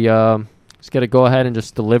he's going to go ahead and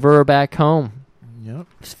just deliver her back home. Yep.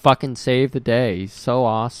 Just fucking save the day. He's so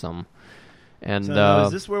awesome. And So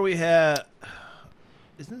is this where we have?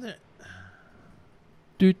 Isn't there?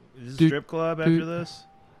 Is this a strip club after this?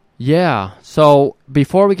 Yeah. So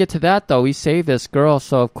before we get to that, though, he saved this girl.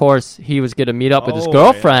 So of course he was going to meet up with his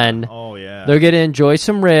girlfriend. Yeah. Oh yeah. They're going to enjoy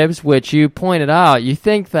some ribs, which you pointed out. You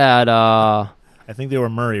think that? I think they were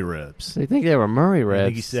Murray ribs. I think they were Murray ribs. I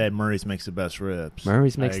think he said Murray's makes the best ribs.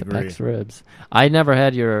 Murray's makes the best ribs. I never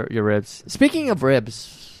had your ribs. Speaking of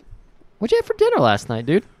ribs, what'd you have for dinner last night,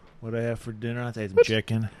 dude? What did I have for dinner? I had some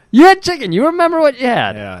chicken. You had chicken. You remember what you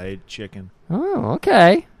had? Yeah, I ate chicken. Oh,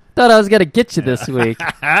 okay. Thought I was gonna get you this week.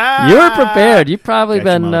 You were prepared. You've probably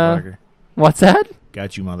Got you, been. motherfucker. What's that?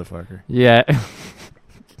 Got you, motherfucker. Yeah.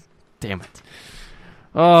 Damn it.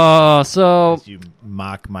 Oh, so you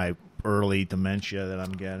mock my early dementia that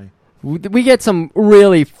I'm getting. we get some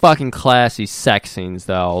really fucking classy sex scenes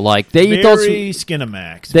though. Like they eat those very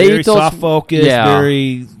Skinamax. They Very eat those, soft focus. yeah.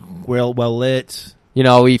 Very well lit. You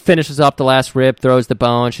know, he finishes up the last rib, throws the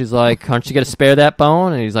bone. She's like, "Aren't you gonna spare that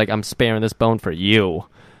bone?" And he's like, "I'm sparing this bone for you."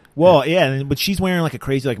 Well, yeah, but she's wearing like a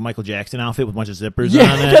crazy like Michael Jackson outfit with a bunch of zippers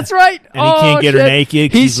Yeah, on it. that's right. And he can't get her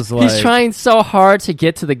naked. He's Just like, trying so hard to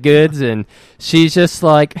get to the goods, and she's just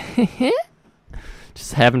like,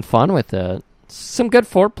 just having fun with it. Some good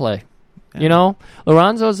foreplay. You know,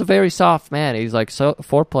 Lorenzo's a very soft man. He's like, so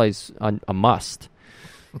foreplay's a must.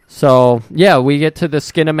 So, yeah, we get to the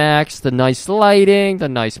Skinamax, the nice lighting, the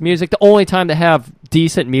nice music. The only time to have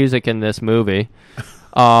decent music in this movie.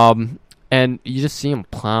 And you just see him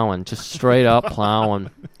plowing, just straight up plowing.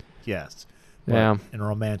 Yes. Yeah. In a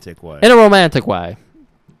romantic way. In a romantic way.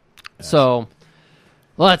 Yes. So,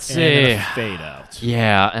 let's see. And a fade out.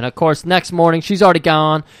 Yeah, and of course, next morning, she's already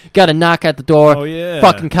gone. Got a knock at the door. Oh, yeah.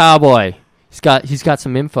 Fucking cowboy. He's got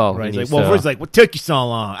some info. Right. He's like, what took you so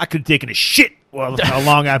long? I could have taken a shit. Well, how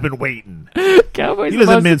long I've been waiting. Cowboy's he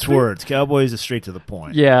doesn't mince words. Cowboy's is straight to the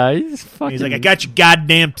point. Yeah, he's fucking... He's like, I got your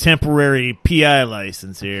goddamn temporary PI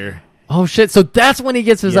license here. Oh, shit. So that's when he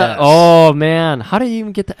gets his... Yes. Oh, man. How did he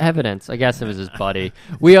even get the evidence? I guess it was his buddy.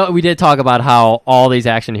 We did talk about how all these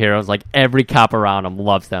action heroes, like every cop around him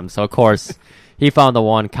loves them. So, of course, he found the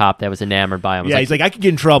one cop that was enamored by him. Yeah, he's like, I could get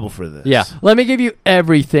in trouble for this. Yeah. Let me give you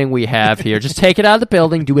everything we have here. Just take it out of the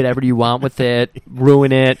building. Do whatever you want with it.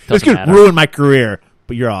 Ruin it. This could ruin my career,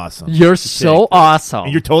 but you're awesome. You're so awesome.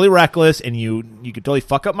 And you're totally reckless, and you could totally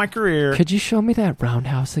fuck up my career. Could you show me that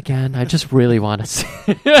roundhouse again? I just really want to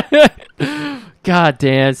see. God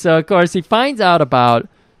damn. So, of course, he finds out about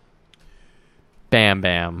Bam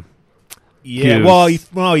Bam. Yeah,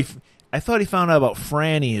 Goose. I thought he found out about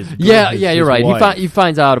Franny. His You're right. wife. He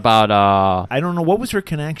finds out about... I don't know. What was her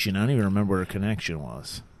connection? I don't even remember what her connection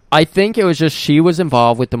was. I think it was just she was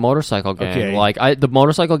involved with the motorcycle gang. Okay. Like, the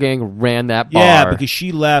motorcycle gang ran that bar. Yeah, because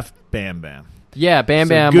she left Bam Bam. Yeah, Bam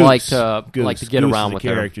So Bam Goose, liked to get Goose around is with the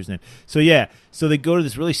her. character's name. So, yeah. So they go to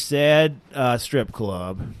this really sad strip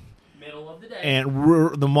club. Middle of the day. And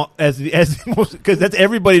because that's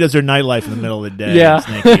everybody does their nightlife in the middle of the day. Yeah.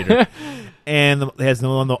 Snake Eater. And it has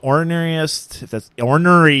one of the orneriest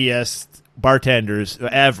bartenders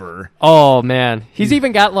ever. Oh, man. He's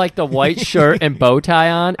even got, like, the white shirt and bow tie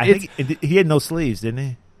on. I think he had no sleeves, didn't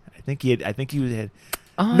he? I think he had.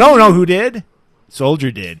 Oh, No, who did? Soldier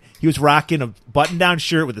did. He was rocking a button-down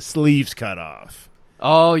shirt with the sleeves cut off.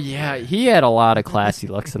 Oh, yeah. He had a lot of classy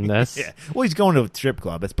looks in this. Yeah. Well, he's going to a strip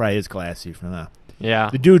club. That's probably his classy for that. Yeah.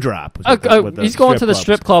 The Dewdrop. He's going to the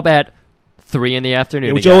strip club at 3 in the afternoon.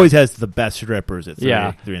 Yeah, which again. always has the best strippers at 3 in the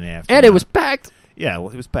afternoon. And it was packed. Yeah, well,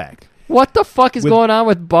 it was packed. What the fuck is going on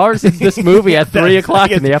with bars in this movie at 3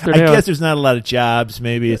 o'clock in the afternoon? I guess there's not a lot of jobs.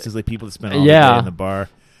 Maybe it's just like people that spend all the day in the bar.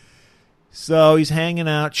 So he's hanging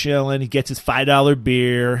out, chilling. He gets his $5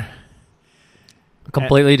 beer.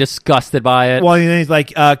 Completely disgusted by it. Well, and then he's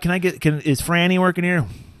like, is Franny working here?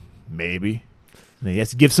 Maybe. And he has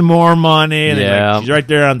to give some more money. And she's right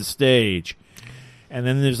there on the stage. And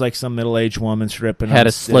then there's like some middle-aged woman stripping. Had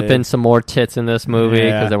to slip in some more tits in this movie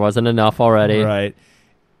because there wasn't enough already. Right.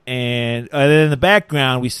 And then in the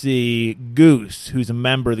background, we see Goose, who's a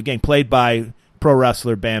member of the gang, played by pro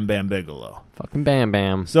wrestler Bam Bam Bigelow. Fucking Bam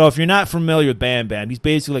Bam. So if you're not familiar with Bam Bam, he's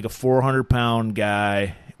basically like a 400-pound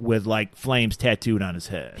guy with like flames tattooed on his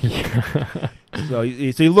head. So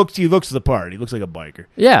he looks the part. He looks like a biker.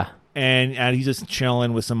 Yeah. And he's just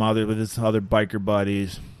chilling with his other biker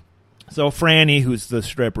buddies. So Franny, who's the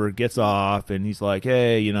stripper, gets off and he's like,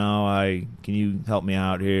 "Hey, can you help me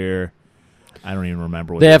out here?" I don't even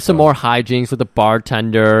remember what they have some more hijinks with the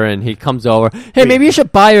bartender, and he comes over. Hey, maybe you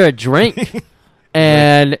should buy her a drink.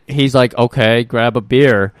 And he's like, "Okay, grab a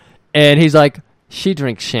beer." And he's like, "She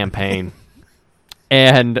drinks champagne."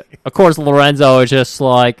 And of course, Lorenzo is just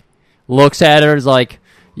like looks at her and is like,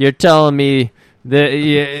 You're telling me that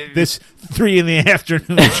this 3 p.m.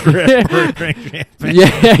 stripper drink champagne.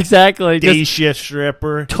 Yeah, exactly. Day shift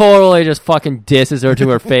stripper. Totally just fucking disses her to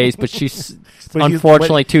her face, but she's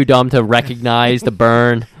unfortunately too dumb to recognize the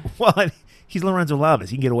burn. Well, he's Lorenzo Lamas.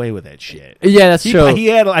 He can get away with that shit. Yeah, that's true. I think he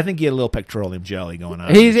had a little petroleum jelly going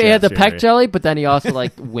on. He had the peck jelly, but then he also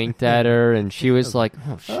like winked at her, and she was like,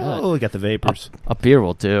 "Oh shit!" Oh, he got the vapors. A beer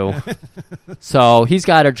will do. So he's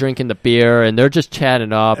got her drinking the beer, and they're just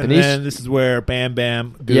chatting up. And then this is where Bam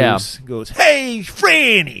Bam goes, "Hey,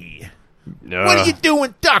 Franny, what are you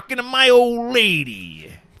doing talking to my old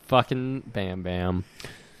lady?" Fucking Bam Bam.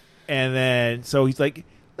 And then so he's like,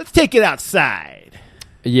 "Let's take it outside."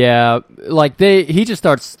 Yeah, like he just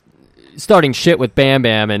starting shit with Bam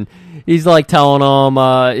Bam, and he's like telling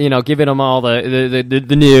him, giving him all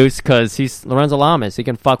the news because he's Lorenzo Lamas. He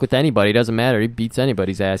can fuck with anybody. It doesn't matter. He beats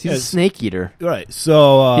anybody's ass. He's a snake eater. Right.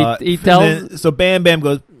 So he tells. So Bam Bam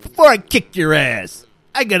goes, "Before I kick your ass,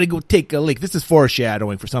 I gotta go take a leak." This is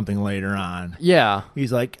foreshadowing for something later on. Yeah.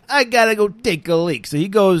 He's like, "I gotta go take a leak." So he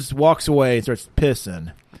walks away, and starts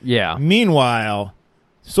pissing. Yeah. Meanwhile,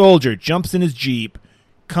 Soldier jumps in his Jeep.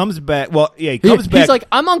 Comes back. Well, yeah, he comes back. He's like,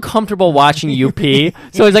 I'm uncomfortable watching you pee.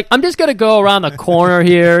 So he's like, I'm just going to go around the corner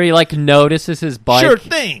here. He like notices his bike. Sure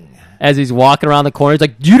thing. As he's walking around the corner. He's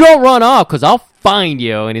like, you don't run off because I'll find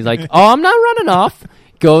you. And he's like, oh, I'm not running off.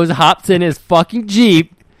 Hops in his fucking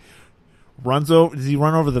Jeep. Does he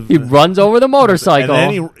run over the... He runs over the motorcycle.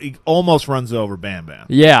 And then he almost runs over Bam Bam.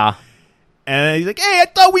 Yeah. And he's like, "Hey, I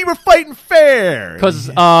thought we were fighting fair." Because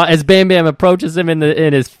as Bam Bam approaches him in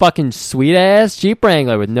his fucking sweet ass Jeep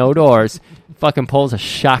Wrangler with no doors, fucking pulls a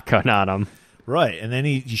shotgun on him. Right, and then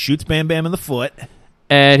he shoots Bam Bam in the foot.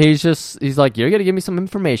 And he's like, "You're gonna give me some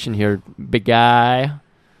information here, big guy."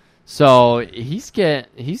 So he's got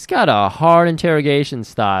a hard interrogation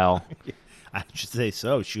style. I should say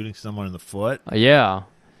so. Shooting someone in the foot. Yeah,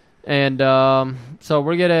 and so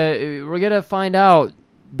we're gonna find out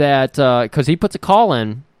that because he puts a call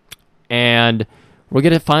in, and we're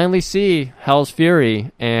gonna finally see Hell's Fury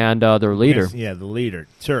and their leader. Yes, the leader,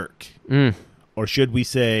 Turk, or should we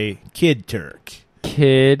say Kid Turk?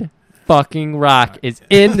 Kid fucking Rock is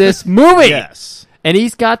in this movie. Yes, and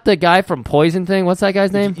he's got the guy from Poison thing. What's that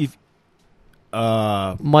guy's name?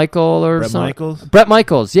 Michael or Bret something. Michaels? Brett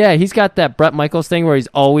Michaels. Yeah, he's got that Brett Michaels thing where he's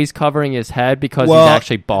always covering his head because he's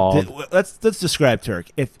actually bald. Let's describe Turk.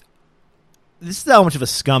 This is how much of a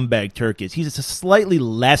scumbag Turk is. He's a slightly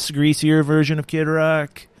less greasier version of Kid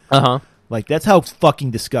Rock. Like, that's how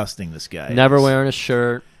fucking disgusting this guy is. Never wearing a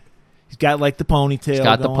shirt. He's got, like, the ponytail. He's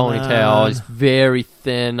got the ponytail. On. He's very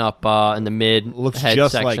thin up in the mid Looks head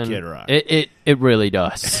just section. like Kid Rock. It really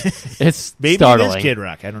does. It's Maybe startling. it is Kid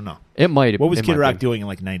Rock. I don't know. It might. What was it Kid might Rock be. doing in,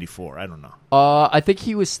 like, 94? I don't know. I think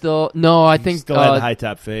he was still... No, I think... Still had the high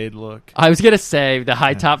top fade look. I was going to say the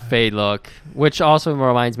high top fade look, which also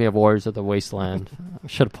reminds me of Warriors of the Wasteland. I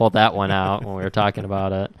should have pulled that one out when we were talking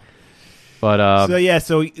about it. But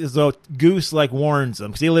so Goose like warns them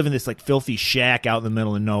because they live in this like filthy shack out in the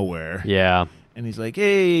middle of nowhere. Yeah, and he's like,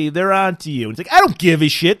 "Hey, they're on to you." And it's like, "I don't give a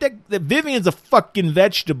shit. That Vivian's a fucking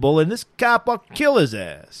vegetable, and this cop will kill his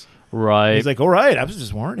ass." Right. He's like, "All right, I was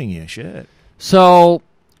just warning you." Shit. So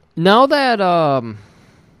now that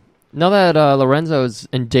Lorenzo's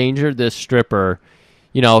endangered this stripper,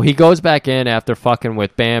 he goes back in after fucking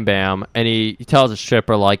with Bam Bam, and he tells the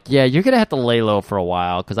stripper, like, yeah, you're going to have to lay low for a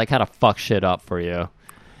while, because I kind of fuck shit up for you.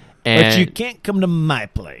 But you can't come to my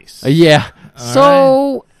place. Yeah.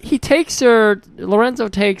 So Lorenzo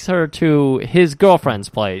takes her to his girlfriend's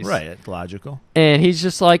place. Right, that's logical. And he's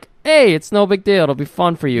just like, hey, it's no big deal. It'll be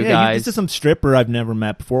fun for you guys. This is some stripper I've never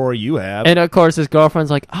met before, or you have. And, of course, his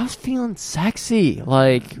girlfriend's like, I was feeling sexy.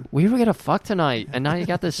 Like, we were going to fuck tonight, and now you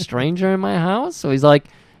got this stranger in my house? So he's like,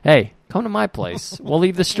 hey, come to my place. We'll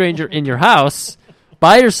leave the stranger in your house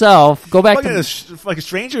by yourself. Go back like a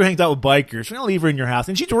stranger who hangs out with bikers. We're going to leave her in your house.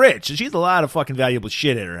 And she's rich. And she's a lot of fucking valuable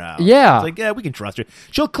shit at her house. Yeah. It's like, yeah, we can trust her.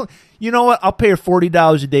 You know what? I'll pay her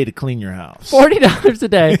 $40 a day to clean your house. $40 a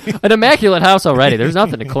day. An immaculate house already. There's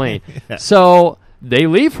nothing to clean. Yeah. So they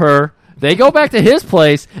leave her. They go back to his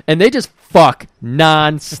place, and they just fuck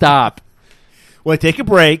nonstop. Well, they take a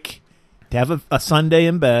break to have a Sunday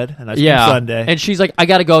in bed. A nice Sunday. And she's like, I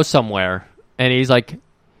got to go somewhere. And he's like...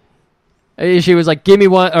 She was like, give me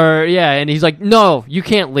one, and he's like, no, you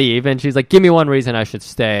can't leave. And she's like, give me one reason I should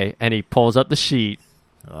stay. And he pulls up the sheet,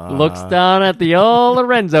 looks down at the old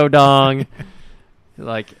Lorenzo dong.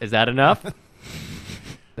 Like, is that enough?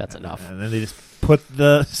 That's enough. And then they just put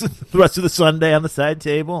the rest of the Sunday on the side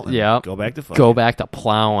table. And go back to fucking. Go back to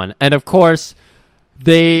plowing. And of course,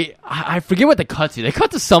 I forget what they cut to. They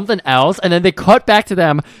cut to something else, and then they cut back to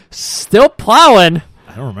them still plowing.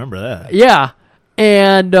 I don't remember that. Yeah.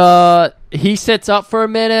 And he sits up for a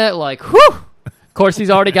minute, like, whew. Of course, he's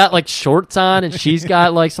already got, like, shorts on, and she's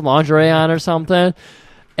got, like, some lingerie on or something.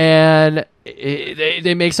 And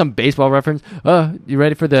they make some baseball reference. You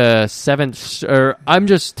ready for the seventh? Or I'm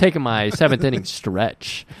just taking my seventh inning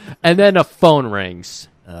stretch. And then a phone rings.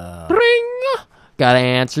 Ring! Gotta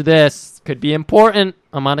answer this. Could be important.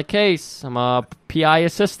 I'm on a case. I'm a PI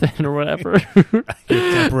assistant or whatever.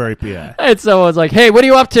 Temporary PI. And so I was like, hey, what are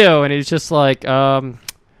you up to? And he's just like, well,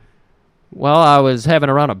 I was having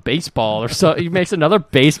a round of baseball or so. He makes another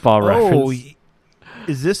baseball reference.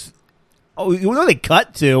 Is this... Oh, you know they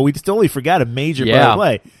cut to. We just totally forgot a major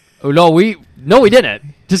play. Oh, no, we didn't.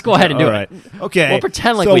 Just go ahead and do it. Okay. We'll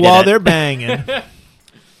pretend like so we did. So while they're banging,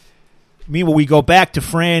 meanwhile, we go back to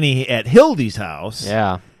Franny at Hildy's house.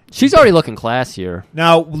 Yeah. She's already looking classier.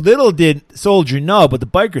 Now, little did Soldier know, but the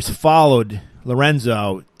bikers followed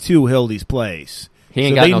Lorenzo to Hildy's place. He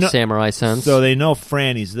ain't got no samurai sense. So they know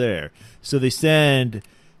Franny's there. So they send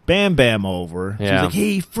Bam Bam over. Yeah. She's like,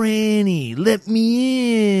 hey, Franny, let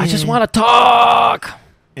me in. I just want to talk.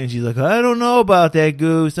 And she's like, I don't know about that,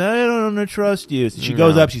 Goose. I don't trust you. So she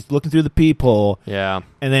goes up. She's looking through the peephole. Yeah.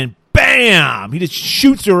 And then, bam! He just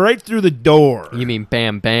shoots her right through the door. You mean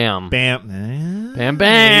Bam Bam. Bam. Bam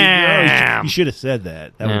Bam. You should have said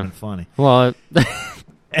that. That would have been funny. Well,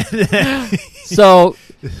 so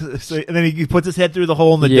and then he puts his head through the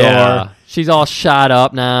hole in the door. She's all shot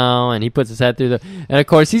up now, and he puts his head through the... And, of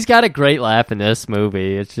course, he's got a great laugh in this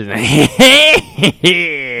movie. It's just... I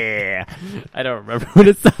don't remember what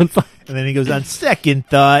it sounds like. And then he goes, on second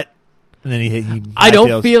thought, and then he I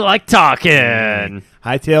don't feel like talking.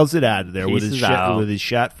 Hightails it out of there with Pieces his out.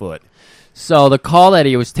 shot foot. So the call that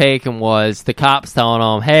he was taking was the cops telling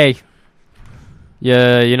him, hey...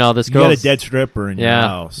 Yeah, you know, this girl. You got a dead stripper in your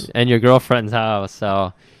house. And your girlfriend's house.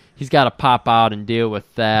 So he's got to pop out and deal with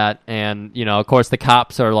that. And, you know, of course, the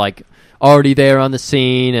cops are, like, already there on the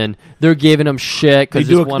scene, and they're giving him shit. Cause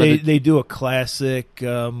they do a classic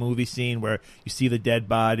movie scene where you see the dead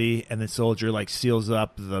body, and the soldier, like, seals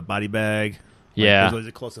up the body bag. Yeah. There's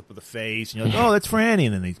a close-up of the face, and you're like, oh, that's Franny.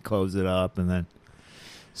 And then they close it up, and then...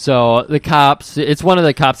 So the cops, it's one of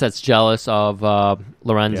the cops that's jealous of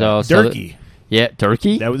Lorenzo. Yeah. So Durkee. Yeah,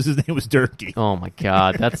 Durkee? His name was Durkee. Oh, my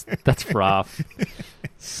God. That's rough.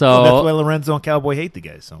 So well, that's why Lorenzo and Cowboy hate the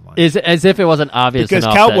guy so much. Is as if it wasn't obvious because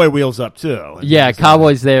enough Cowboy wheels up, too. Yeah,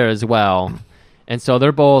 Cowboy's there as well. And so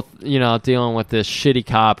they're both, you know, dealing with this shitty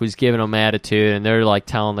cop who's giving them attitude, and they're, like,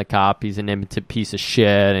 telling the cop he's an impotent piece of shit,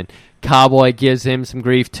 and Cowboy gives him some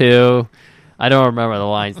grief, too. I don't remember the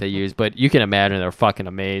lines they use, but you can imagine they're fucking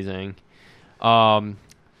amazing.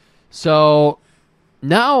 So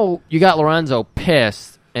now you got Lorenzo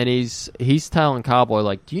pissed, and he's telling Cowboy,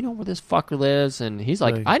 like, do you know where this fucker lives? And he's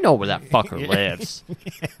like, I know where that fucker lives.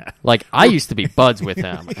 Yeah. Like, I used to be buds with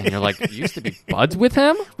him. And you're like, you used to be buds with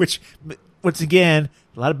him? Which, once again,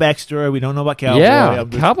 a lot of backstory. We don't know about Cowboy. Yeah,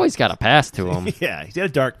 Cowboy's got a past to him. Yeah, he's got a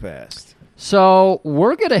dark past. So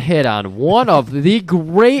we're going to hit on one of the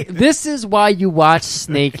great... This is why you watch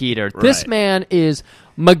Snake Eater. Right. This man is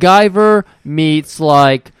MacGyver meets,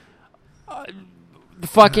 like...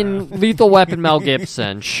 fucking Lethal Weapon Mel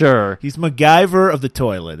Gibson, sure. He's MacGyver of the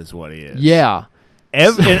toilet is what he is. Yeah.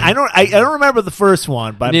 And I don't remember the first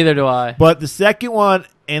one, but neither do I. But the second one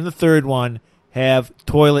and the third one have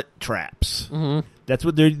toilet traps. Mm-hmm. That's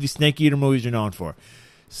what these Snake Eater movies are known for.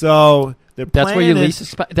 So that's where you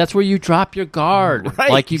that's where you drop your guard. Right,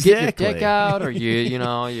 like you exactly. get your dick out, or you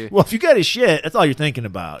know you. Well, if you got his shit, that's all you're thinking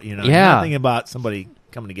about. You know, yeah. You're not thinking about somebody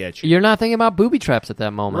coming to get you. You're not thinking about booby traps at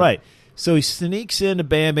that moment, right? So he sneaks into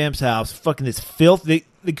Bam Bam's house. Fucking this filth.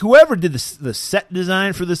 Whoever did the set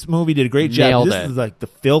design for this movie did a great job. This is like the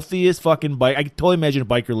filthiest fucking bike. I can totally imagine a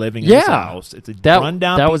biker living in this house. It's a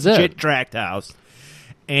rundown shit tract house.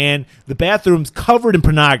 And the bathroom's covered in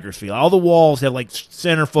pornography. All the walls have like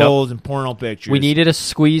centerfolds and porno pictures. We needed to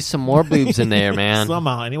squeeze some more boobs in there, man.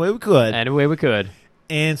 Somehow, any way we could.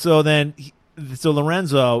 And so then,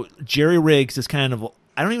 Lorenzo, Jerry Riggs is kind of...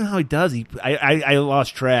 I don't even know how he does. I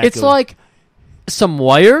lost track. It's like some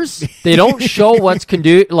wires. They don't show what's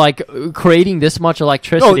creating this much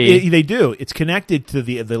electricity. No, they do. It's connected to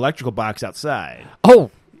the electrical box outside. Oh,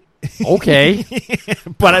 okay.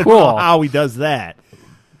 But I don't know how he does that.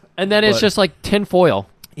 And then it's just like tin foil.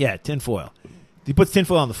 Yeah, tin foil. He puts tin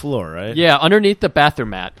foil on the floor, right? Yeah, underneath the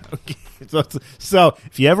bathroom mat. Okay. So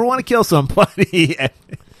if you ever want to kill somebody...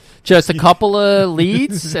 Just a couple of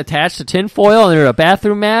leads attached to tinfoil and a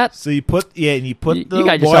bathroom mat. So you put you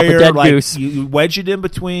got yourself a wire, dead like, goose. you wedge it in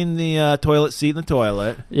between the toilet seat and the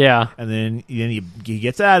toilet. Yeah. And then he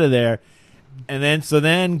gets out of there. And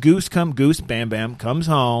then Goose Bam Bam comes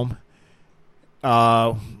home.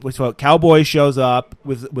 Cowboy shows up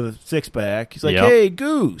with a 6-pack. He's like, "Hey,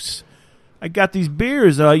 Goose, I got these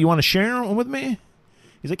beers. You want to share them with me?"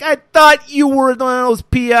 He's like, "I thought you were one of those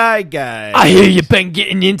PI guys. I hear you've been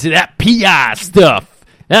getting into that PI stuff.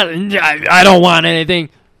 I don't want anything.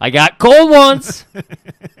 I got cold ones.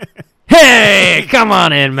 Hey, come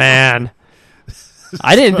on in, man."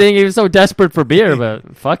 I didn't think he was so desperate for beer,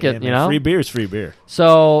 but fuck it, man, free beer is free beer.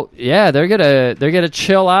 So yeah, they're gonna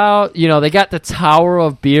chill out. They got the tower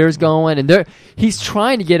of beers going, and he's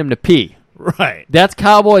trying to get him to pee. Right. That's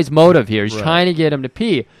Cowboy's motive here. He's trying to get him to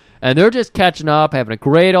pee, and they're just catching up, having a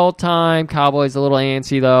great old time. Cowboy's a little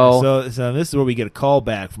antsy though. So this is where we get a call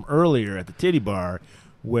back from earlier at the titty bar,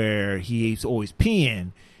 where he's always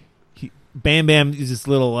peeing. Bam Bam is this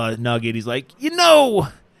little nugget. He's like,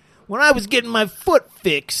 when I was getting my foot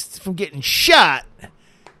fixed from getting shot,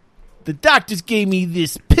 the doctors gave me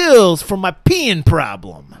this pills for my peeing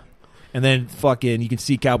problem. And then fucking, you can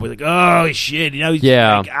see Cowboy like, oh shit, he's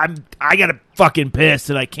like, I gotta fucking piss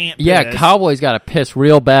and I can't piss. Yeah, Cowboy's gotta piss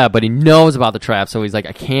real bad, but he knows about the trap, so he's like,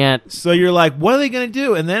 I can't. So you're like, what are they gonna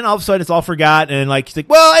do? And then all of a sudden it's all forgotten, and like he's like,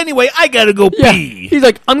 well, anyway, I gotta go pee. He's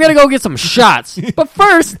like, I'm gonna go get some shots, but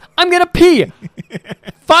first I'm gonna pee.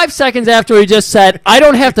 5 seconds after he just said, I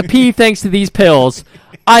don't have to pee thanks to these pills.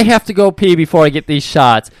 I have to go pee before I get these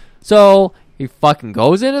shots. So he fucking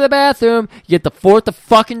goes into the bathroom. You get the 4th of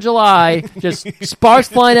fucking July. Just sparks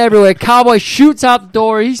flying everywhere. Cowboy shoots out the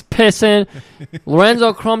door. He's pissing.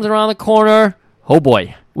 Lorenzo comes around the corner. Oh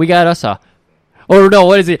boy, we got us a... Or no,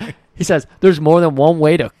 what is it? He says, there's more than one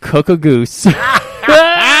way to cook a goose.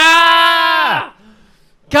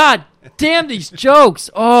 God damn these jokes.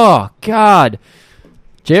 Oh, God.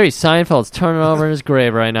 Jerry Seinfeld's turning over in his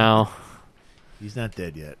grave right now. He's not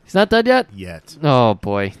dead yet. He's not dead yet? Yet. Oh,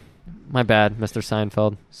 boy. My bad, Mr.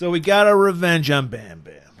 Seinfeld. So we got our revenge on Bam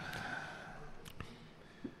Bam.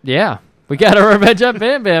 Yeah. We got our revenge on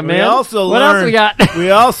Bam Bam, man. What else we got?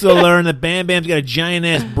 We also learned that Bam Bam's got a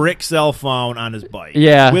giant-ass brick cell phone on his bike.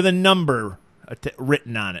 Yeah. With a number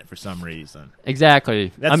written on it for some reason.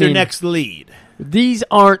 Exactly. That's their next lead. These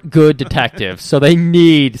aren't good detectives, so they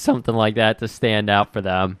need something like that to stand out for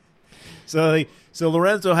them. So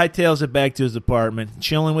Lorenzo hightails it back to his apartment,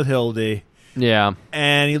 chilling with Hildy. Yeah.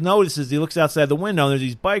 And he notices, he looks outside the window, and there's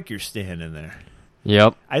these bikers standing there.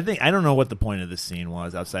 Yep. I don't know what the point of this scene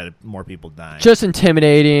was outside of more people dying. Just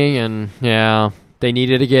intimidating, and they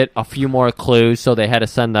needed to get a few more clues, so they had to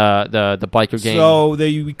send the biker gang. So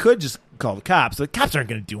we could just call the cops. The cops aren't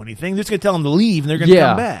going to do anything. They're just going to tell them to leave, and they're going to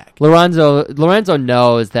come back. Lorenzo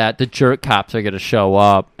knows that the jerk cops are going to show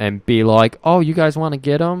up and be like, "Oh, you guys want to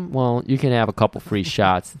get them? Well, you can have a couple free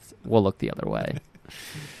shots. We'll look the other way."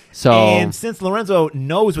 And since Lorenzo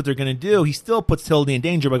knows what they're going to do, he still puts Hildy in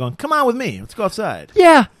danger by going, "Come on with me. Let's go outside."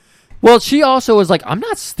 Yeah. Well, she also was like, "I'm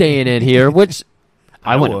not staying in here," which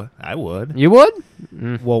I would. I would. You would?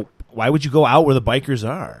 Well, why would you go out where the bikers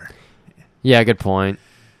are? Yeah, good point.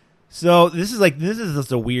 So this is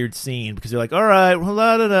just a weird scene because they're like, all right, well,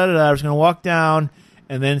 we're just going to walk down.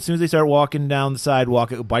 And then as soon as they start walking down the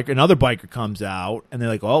sidewalk, another biker comes out. And they're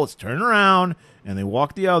like, oh, let's turn around. And they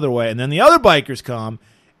walk the other way. And then the other bikers come.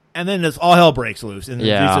 And then all hell breaks loose. And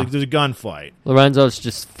there's a gunfight. Lorenzo's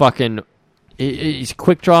just fucking... He's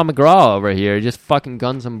Quick Draw McGraw over here. He just fucking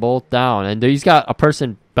guns them both down. And he's got a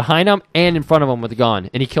person behind him and in front of him with a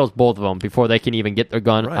gun. And he kills both of them before they can even get their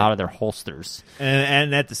gun out of their holsters.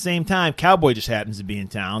 And at the same time, Cowboy just happens to be in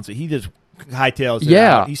town. So he just hightails it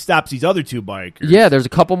out. He stops these other two bikers. Yeah, there's a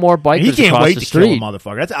couple more bikers and he can't across wait the to street. kill a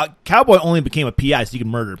motherfucker. Cowboy only became a PI so he can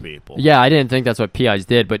murder people. Yeah, I didn't think that's what PIs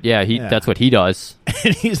did. But that's what he does.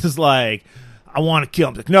 And he's just like, I want to kill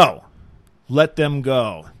him. He's like, no. Let them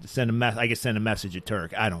go. I guess send a message to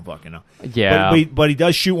Turk. I don't fucking know. Yeah. But he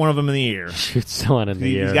does shoot one of them in the ear. Shoots one in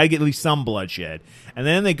the ear. He's got to get at least some bloodshed. And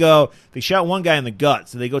then they shot one guy in the gut,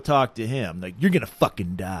 so they go talk to him. Like, you're going to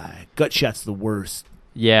fucking die. Gut shot's the worst.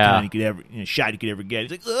 Yeah. Shot you could ever get.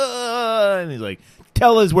 He's like, ugh! And he's like,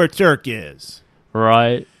 tell us where Turk is.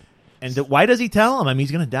 Right. And why does he tell him? I mean,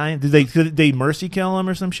 he's going to die. Did they mercy kill him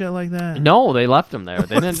or some shit like that? No, they left him there.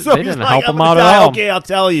 They didn't, so they didn't like, help him out at all. Okay, I'll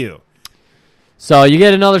tell you. So you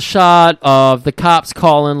get another shot of the cops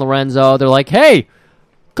calling Lorenzo. They're like, hey,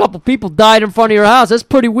 a couple people died in front of your house. That's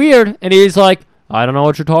pretty weird. And he's like, I don't know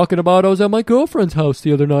what you're talking about. I was at my girlfriend's house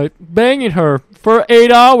the other night, banging her for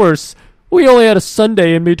 8 hours. We only had a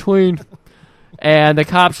Sunday in between. And the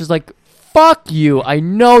cop's just like, fuck you. I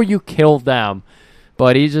know you killed them.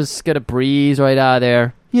 But he's just going to breeze right out of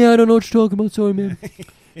there. Yeah, I don't know what you're talking about. Sorry, man.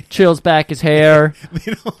 Chills back his hair.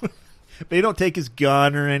 They don't take his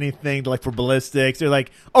gun or anything like for ballistics. They're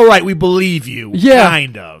like, all right, we believe you. Yeah.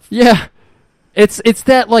 Kind of. Yeah. It's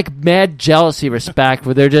that like mad jealousy respect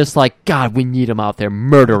where they're just like, God, we need him out there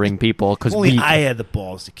murdering people because Only I had the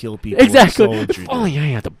balls to kill people. Exactly. If only I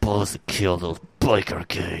had the balls to kill those biker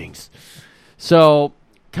gangs. So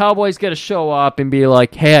Cowboy's gonna show up and be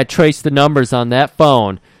like, hey, I traced the numbers on that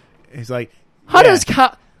phone. He's like, How does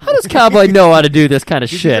Cowboy know how to do this kind of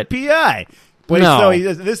shit? He's a PI. But No.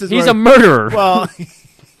 so he's a murderer. Well,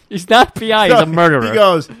 he's not PI. He's a murderer. He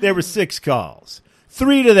goes, there were 6 calls.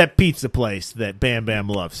 3 to that pizza place that Bam Bam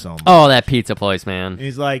loves so much. Oh, that pizza place, man. And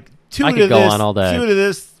he's like, 2 I to could go this, on all day. 2 to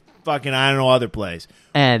this fucking, I don't know, other place.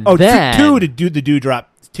 And then... then... 2 to do the Dewdrop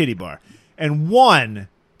titty bar. And 1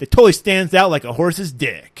 that totally stands out like a horse's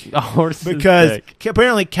dick. A horse's because dick.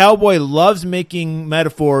 Apparently Cowboy loves making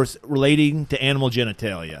metaphors relating to animal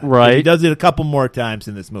genitalia. Right. He does it a couple more times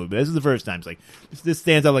in this movie. But this is the first time. It's like, this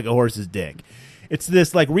stands out like a horse's dick. It's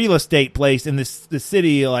this like real estate place in this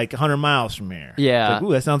city like 100 miles from here. Yeah. It's like,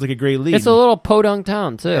 ooh, that sounds like a great lead. It's a little podunk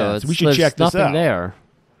town, too. Yeah, so we should there's check this nothing out. there.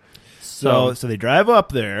 So they drive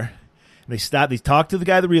up there, and they stop. They talk to the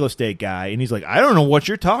guy, the real estate guy, and he's like, "I don't know what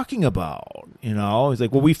you're talking about." You know, he's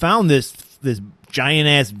like, "Well, we found this giant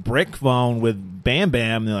ass brick phone with Bam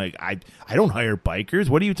Bam." And they're like, "I don't hire bikers.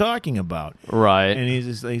 What are you talking about?" Right. And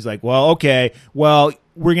he's like, "Well, okay. Well,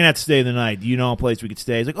 we're gonna have to stay the night. Do you know a place we could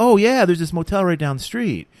stay?" He's like, "Oh yeah, there's this motel right down the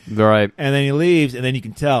street." Right. And then he leaves, and then you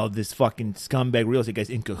can tell this fucking scumbag real estate guy's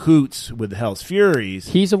in cahoots with the Hell's Furies.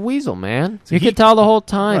 He's a weasel, man. So You could tell the whole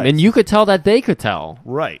time. Right. And you could tell that they could tell.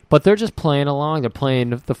 Right. But they're just playing along. They're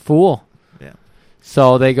playing the fool. Yeah.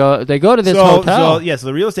 So they go to this hotel. So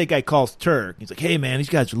the real estate guy calls Turk. He's like, "Hey, man, these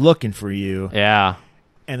guys are looking for you." Yeah.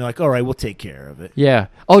 And they're like, "All right, we'll take care of it." Yeah.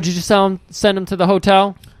 Oh, did you send him to the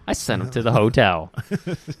hotel? I sent him to the hotel.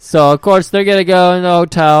 So, of course, they're going to go in the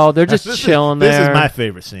hotel. They're just chilling there. This is my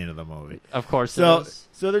favorite scene of the movie. Of course So it is.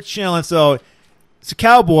 so they're chilling. So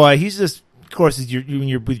Cowboy, he's just, of course, with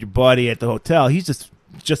your buddy at the hotel. He's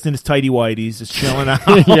just in his tighty whities, just chilling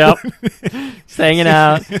out. Yep. Just hanging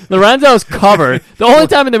out. Lorenzo's covered. The only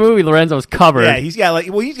time in the movie Lorenzo's covered. Yeah, he's got like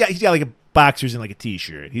a boxers and like a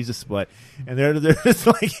t-shirt. He's just and they're just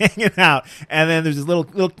like hanging out. And then there's this little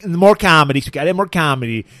more comedy. So got more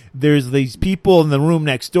comedy. There's these people in the room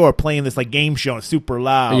next door playing this like game show. It's super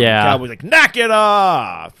loud. Yeah. And Cowboy's like, "Knock it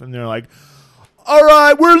off!" And they're like, "All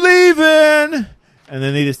right, we're leaving." And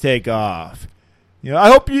then they just take off. You know, I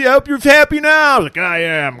hope you're happy now. Like, I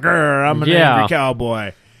am. Grr, I'm an angry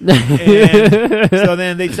cowboy. And so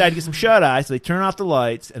then they decide to get some shut eye. So they turn off the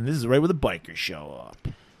lights, and this is right where the bikers show up.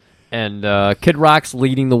 And Kid Rock's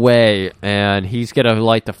leading the way, and he's going to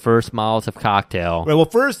light the first Molotov cocktail. Right, well,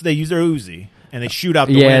 first they use their Uzi, and they shoot out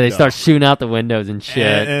the window. Yeah, they start shooting out the windows and shit.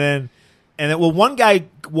 And then, one guy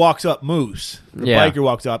walks up, Moose. The biker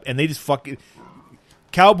walks up, and they just fucking...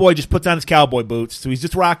 Cowboy just puts on his cowboy boots, so he's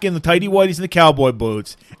just rocking the tighty whities and the cowboy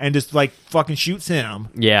boots, and just, like, fucking shoots him.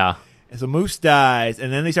 Yeah. And so Moose dies,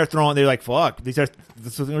 and then they start throwing... They're like, fuck. They start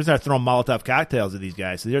throwing Molotov cocktails at these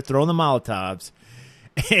guys. So they're throwing the Molotovs.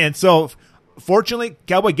 And so, fortunately,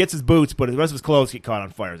 Cowboy gets his boots, but the rest of his clothes get caught on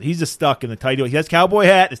fire. He's just stuck in the tighty. He has cowboy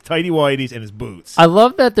hat, his tighty whities, and his boots. I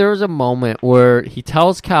love that there was a moment where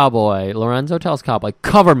Lorenzo tells Cowboy,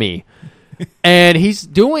 "Cover me," and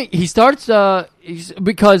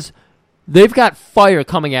because they've got fire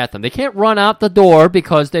coming at them. They can't run out the door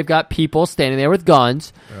because they've got people standing there with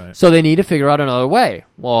guns. Right. So they need to figure out another way.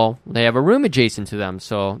 Well, they have a room adjacent to them,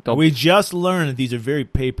 so we just learned that these are very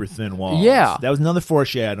paper thin walls. Yeah, that was another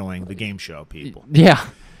foreshadowing the game show people. Yeah,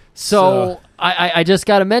 so I just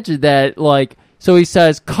got to mention that. Like, so he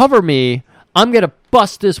says, "Cover me. I'm gonna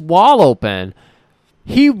bust this wall open."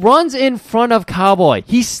 He runs in front of Cowboy.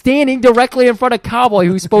 He's standing directly in front of Cowboy,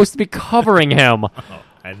 who's supposed to be covering him.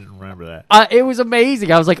 I didn't remember that. It was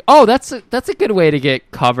amazing. I was like, "Oh, that's a good way to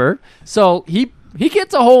get covered." So he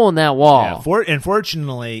gets a hole in that wall. Yeah,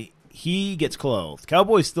 unfortunately, he gets clothed.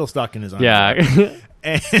 Cowboy's still stuck in his underwear. Yeah.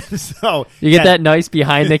 And so you get that nice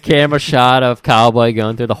behind the camera shot of Cowboy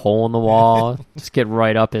going through the hole in the wall. Just get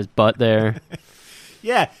right up his butt there.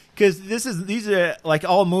 Yeah, because these are like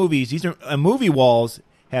all movies. These are movie walls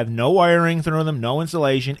have no wiring through them, no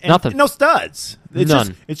insulation, and nothing, no studs.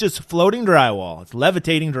 None. It's just floating drywall. It's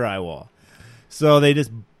levitating drywall. So they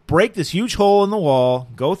just break this huge hole in the wall,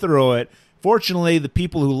 go through it. Fortunately, the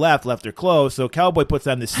people who left their clothes. So Cowboy puts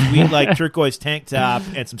on this sweet like turquoise tank top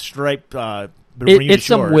and some striped Bermuda it's shorts.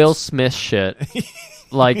 some Will Smith shit.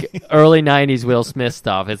 like early 90s Will Smith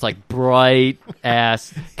stuff. It's like bright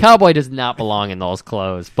ass. Cowboy does not belong in those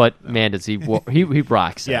clothes, but man, does he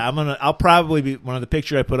rocks it. Yeah, I'll probably be one of the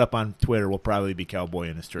picture I put up on Twitter will probably be Cowboy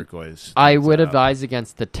in his turquoise. I would advise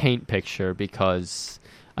against the taint picture because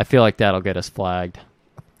I feel like that'll get us flagged.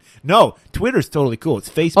 No, Twitter's totally cool. It's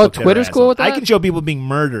Facebook. Oh, Twitter's cool with that? I can show people being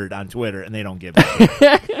murdered on Twitter, and they don't give a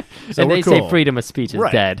shit. So and they cool. say freedom of speech is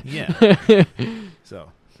dead. Yeah.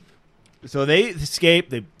 So they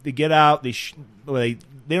escape. They get out. They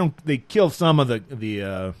kill some of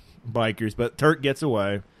the bikers, but Turk gets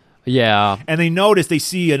away. Yeah. And they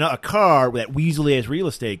see a car that Weasley has real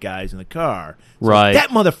estate guys in the car. So right. That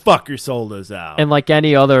motherfucker sold us out. And like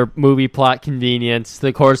any other movie plot convenience,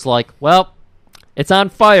 the court's like, well, it's on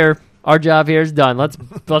fire. Our job here is done.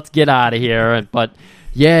 Let's get out of here. But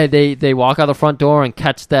yeah, they walk out the front door and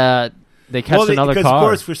catch that. They catch another car. Because, of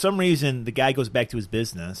course, for some reason, the guy goes back to his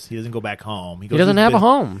business. He doesn't go back home. He doesn't have a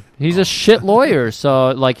home. He's a shit lawyer.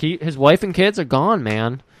 So, like, his wife and kids are gone,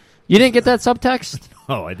 man. You didn't get that subtext?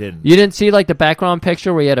 No, I didn't. You didn't see, like, the background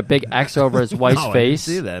picture where he had a big X over his wife's no, face?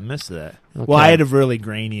 I didn't see that. I missed that. Okay. Well, I had a really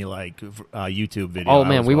grainy, like, YouTube video. Oh,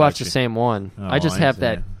 man, we watched the same one. Oh, I just have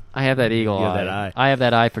that. I have that eagle eye. That eye. I have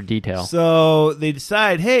that eye for detail. So they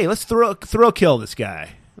decide, hey, let's throw kill this guy.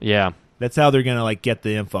 Yeah. That's how they're going to, like, get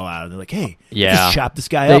the info out. They're like, hey, yeah. just chop this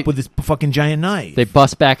guy up with this fucking giant knife. They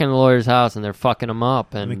bust back in the lawyer's house, and they're fucking him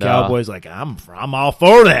up. And the cowboy's like, I'm all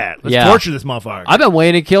for that. Let's torture this motherfucker. I've been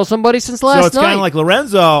waiting to kill somebody since last night. So it's kind of like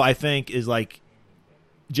Lorenzo, I think, is, like,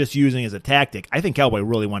 just using as a tactic. I think Cowboy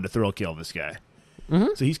really wanted to thrill kill this guy.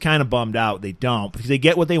 Mm-hmm. So he's kind of bummed out. They don't because they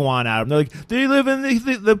get what they want out of him. They're like, they live in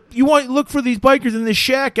you want to look for these bikers in this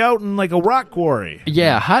shack out in like a rock quarry.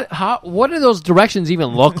 Yeah, how what do those directions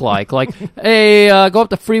even look like? Like, hey, go up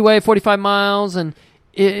the freeway 45 miles, and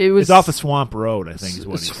it was it's off a swamp road. I think is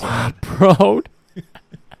what he said. Swamp Road.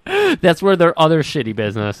 That's where their other shitty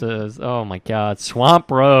business is. Oh my God, Swamp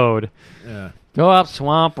Road. Yeah. Go up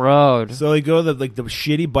Swamp Road. So they go to the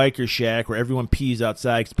shitty biker shack where everyone pees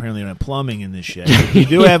outside because apparently they don't have plumbing in this shack. You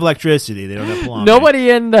do have electricity. They don't have plumbing.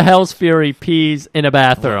 Nobody in the Hell's Fury pees in a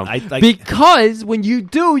bathroom. Because when you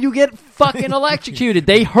do, you get fucking electrocuted.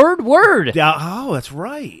 They heard word. Oh, that's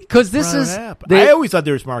right. Because this is... I always thought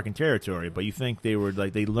they were marking territory, but you think they were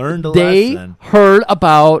like they learned a lesson. They heard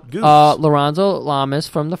about Lorenzo Lamas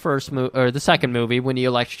from the first or the second movie when he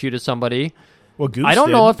electrocuted somebody. Well, Goose I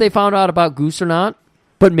don't know if they found out about Goose or not,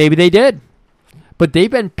 but maybe they did. But they've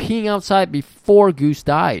been peeing outside before Goose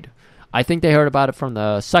died. I think they heard about it from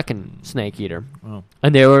the second Snake Eater. Oh.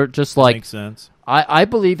 And they were just like... Makes sense. I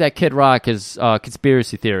believe that Kid Rock is a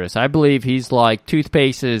conspiracy theorist. I believe he's like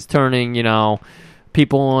toothpaste is turning,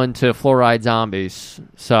 people into fluoride zombies.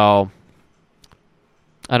 So,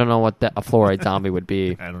 I don't know what a fluoride zombie would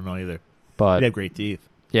be. I don't know either. But they have great teeth.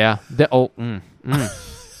 Yeah.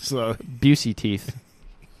 So Busey teeth.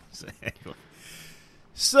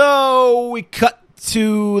 So we cut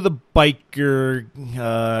to the biker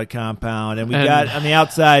compound, and we got on the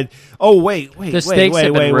outside. Oh wait! The stakes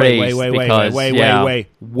have been raised because, wait!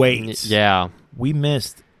 Yeah, we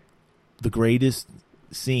missed the greatest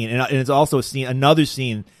scene, and it's also another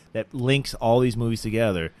scene that links all these movies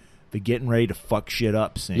together. The getting ready to fuck shit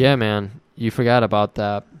up scene. Yeah, man, you forgot about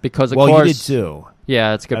that because of course you did too.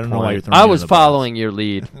 Yeah, that's a good I don't know why you're point. throwing I me was under the following your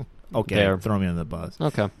lead. Okay, there. Throw me under the bus.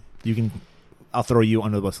 Okay, I'll throw you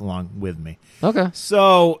under the bus along with me. Okay.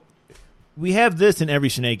 So we have this in every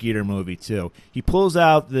Snake Eater movie too. He pulls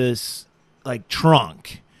out this like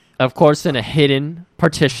trunk, of course, in a hidden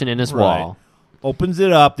partition in his wall. Opens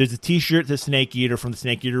it up. There's a T-shirt to Snake Eater from the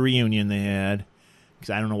Snake Eater reunion they had.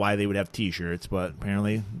 Because I don't know why they would have T-shirts, but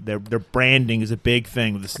apparently their branding is a big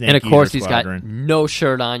thing with the Snake Eater And of course, he's Squadron. got no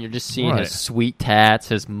shirt on. You're just seeing his sweet tats,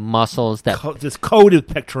 his muscles. This coated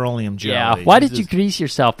petroleum jelly. Yeah. Why did you grease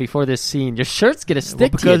yourself before this scene? Your shirt's gonna stick to you,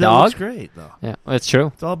 because dog. it looks great, though. Yeah, it's true.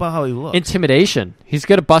 It's all about how he looks. Intimidation. He's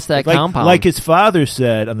gonna bust that compound. Like his father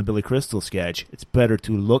said on the Billy Crystal sketch, it's better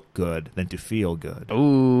to look good than to feel good.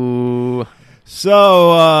 Ooh.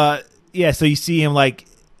 So, so you see him like...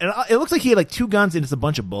 And it looks like he had like 2 guns and it's a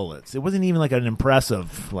bunch of bullets. It wasn't even like an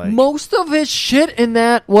impressive like. Most of his shit in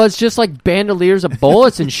that was just like bandoliers of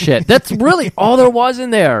bullets and shit. That's really all there was in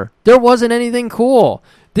there. There wasn't anything cool.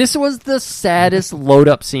 This was the saddest load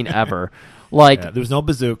up scene ever. Like there was no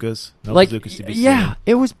bazookas. No bazookas to be seen. Yeah,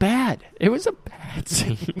 it was bad. It was a bad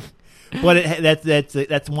scene. But that's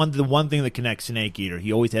the one thing that connects Snake Eater.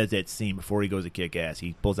 He always has that scene before he goes to kick ass.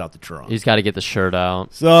 He pulls out the trunk. He's got to get the shirt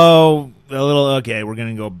out. So we're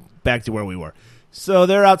gonna go back to where we were. So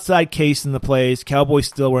they're outside casing the place. Cowboy's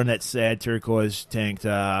still wearing that sad turquoise tank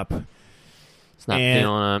top. It's not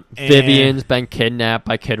feeling it. Vivian's been kidnapped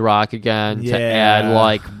by Kid Rock again to add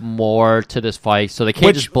like more to this fight, so they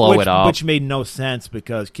can't just blow it up. Which made no sense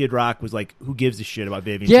because Kid Rock was like, "Who gives a shit about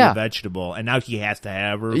Vivian? She's a vegetable," and now he has to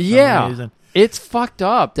have her. For some reason. It's fucked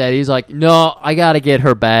up that he's like, "No, I got to get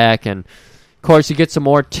her back." And of course, you get some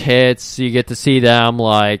more tits. You get to see them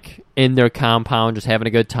like in their compound, just having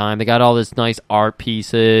a good time. They got all this nice art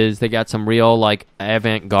pieces. They got some real like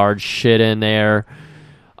avant-garde shit in there.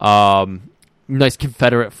 Nice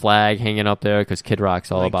Confederate flag hanging up there because Kid Rock's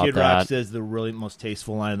all about Kid that. Rock says the really most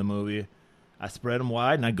tasteful line of the movie. I spread them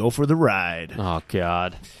wide and I go for the ride. Oh,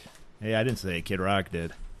 God. Hey, I didn't say it. Kid Rock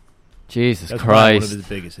did. Jesus That's Christ. one of his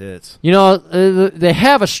biggest hits. You know, they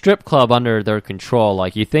have a strip club under their control.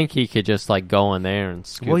 Like, you think he could just, like, go in there and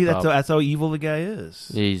scoop up. That's how evil the guy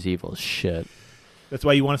is. He's evil as shit. That's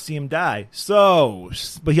why you want to see him die. So,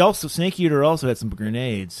 but Snake Eater also had some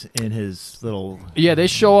grenades in his little. Yeah, they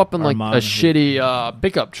show up in like Armada. a shitty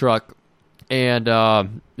pickup truck, and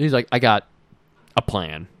he's like, "I got a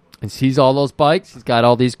plan." And sees all those bikes. He's got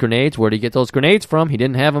all these grenades. Where'd he get those grenades from? He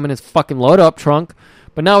didn't have them in his fucking load-up trunk,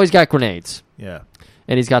 but now he's got grenades. Yeah,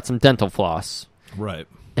 and he's got some dental floss. Right.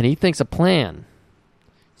 And he thinks a plan.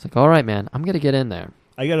 It's like, all right, man, I'm gonna get in there.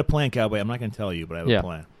 I got a plan, Cowboy. I'm not gonna tell you, but I have a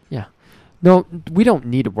plan. Yeah. No, we don't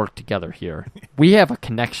need to work together here. We have a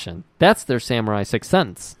connection. That's their Samurai Six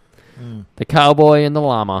Sense. The cowboy and the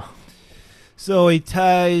llama. So he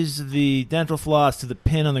ties the dental floss to the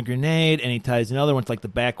pin on the grenade, and he ties another one to like the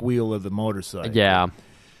back wheel of the motorcycle. Yeah.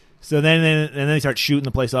 So then they start shooting the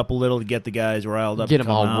place up a little to get the guys riled up. Get them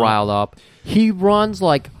all riled up. He runs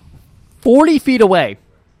like 40 feet away.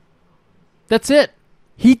 That's it.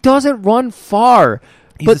 He doesn't run far.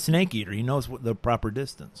 He's a snake eater. He knows the proper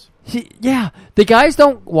distance. The guys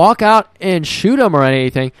don't walk out and shoot him or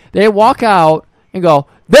anything. They walk out and go,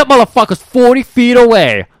 that motherfucker's 40 feet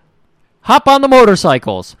away. Hop on the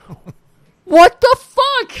motorcycles. What the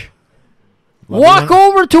fuck? Walk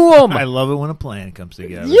over to him. I love it when a plan comes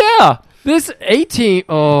together. Yeah. This A-Team.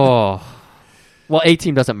 Oh. Well,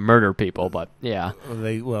 A-Team doesn't murder people, but yeah.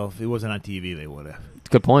 Well, if it wasn't on TV, they would have.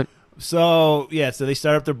 Good point. So they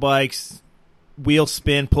start up their bikes. Wheel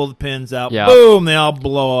spin, pull the pins out, Yeah. boom, they all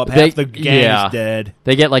blow up. Half the gang is dead.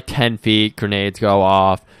 They get like 10 feet, grenades go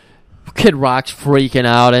off. Kid Rock's freaking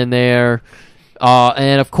out in there.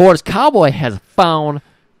 And of course, Cowboy has found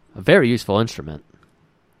a very useful instrument.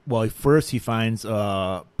 Well, first he finds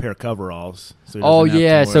a pair of coveralls. So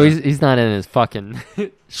so he's not in his fucking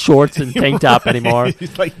shorts and tank top anymore.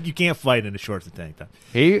 He's like, you can't fight in a shorts and tank top.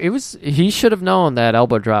 He should have known that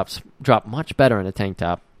elbow drops drop much better in a tank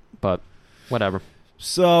top, but whatever.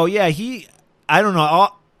 So I don't know.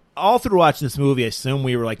 All through watching this movie, I assume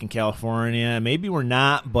we were like in California. Maybe we're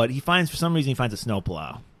not, but for some reason he finds a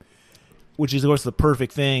snowplow, which is of course the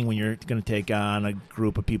perfect thing when you're going to take on a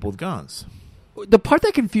group of people with guns. The part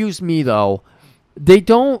that confused me though, they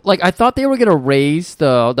don't like. I thought they were going to raise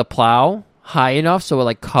the plow high enough so it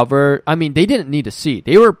like cover. I mean, they didn't need a seat.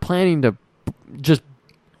 They were planning to just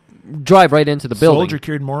drive right into the building. Soldier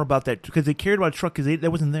cared more about that because they cared about a truck because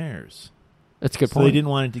that wasn't theirs. That's a good so point. They didn't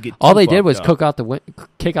want it to get. All they did was up.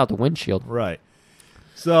 kick out the windshield. Right.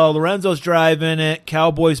 So Lorenzo's driving it.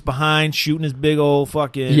 Cowboy's behind, shooting his big old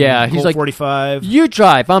fucking he's Colt like 45. You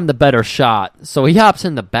drive. I'm the better shot. So he hops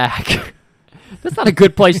in the back. That's not a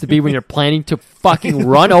good place to be when you're planning to fucking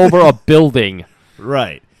run over a building.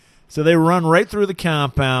 Right. So they run right through the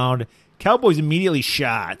compound. Cowboy's immediately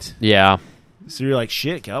shot. Yeah. So you're like,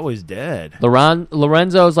 shit, Cowboy's dead.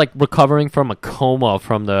 Lorenzo's like recovering from a coma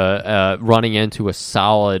from the running into a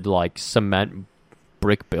solid like cement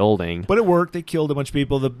brick building. But it worked. They killed a bunch of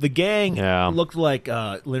people. The gang looked like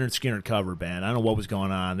Leonard Skinner cover band. I don't know what was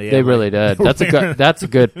going on. They really did. That's a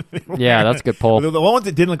good pull. The ones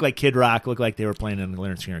that didn't look like Kid Rock looked like they were playing in the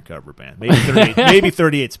Leonard Skinner cover band. Maybe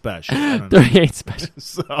 38 Special. I don't know. 38 Special.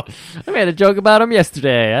 So I made a joke about him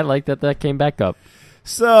yesterday. I like that came back up.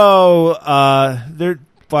 So they're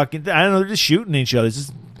fucking. I don't know. They're just shooting each other.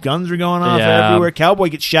 Just guns are going off everywhere. Cowboy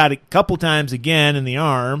gets shot a couple times again in the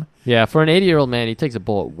arm. Yeah, for an 80-year-old man, he takes a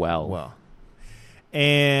bullet well.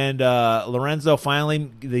 And Lorenzo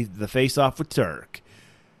finally the face off with Turk,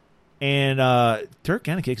 and Turk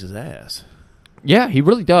kind of kicks his ass. Yeah, he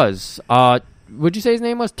really does. Would you say his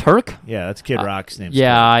name was Turk? Yeah, that's Kid Rock's name.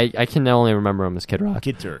 Yeah, I can only remember him as Kid Rock.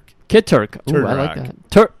 Kid Turk. Ooh, I like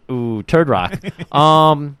that. Turd Rock.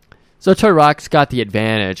 So Turd Rock's got the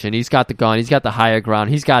advantage, and he's got the gun, he's got the higher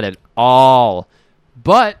ground, he's got it all.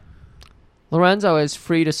 But Lorenzo has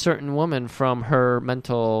freed a certain woman from her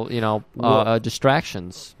mental,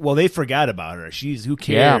 distractions. Well, they forgot about her. Who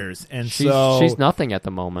cares? Yeah. And she's nothing at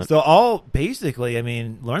the moment. So basically, I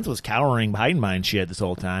mean, Lorenzo was cowering behind mine shit this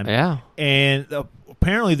whole time. Yeah. And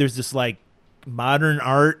apparently there's this like modern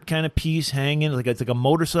art kind of piece hanging. It's like a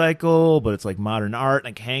motorcycle, but it's like modern art,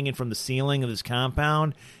 like hanging from the ceiling of this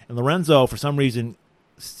compound. And Lorenzo, for some reason,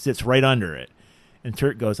 sits right under it. And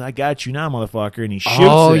Turk goes, "I got you now, motherfucker," and he shoots it.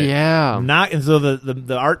 Oh, yeah. And so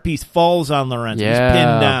the art piece falls on Lorenzo. Yeah. He's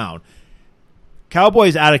pinned down.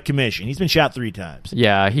 Cowboy's out of commission. He's been shot 3 times.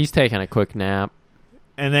 Yeah, he's taking a quick nap.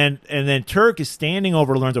 And then Turk is standing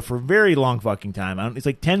over Lorenzo for a very long fucking time. It's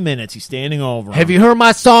like 10 minutes. He's standing over him. Have you heard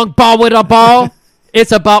my song, Ball with a Ball?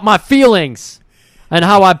 It's about my feelings and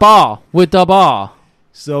how I ball with the ball.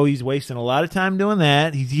 So he's wasting a lot of time doing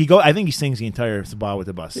that. I think he sings the entire Ball with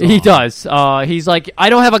the Bus song. He does. He's like,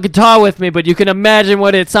 I don't have a guitar with me, but you can imagine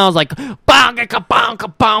what it sounds like. Which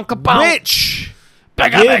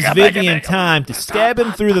gives Vivian time to stab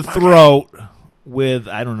him through the throat with,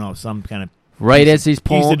 I don't know, some kind of right as he's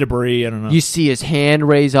pulling piece of debris. I don't know. You see his hand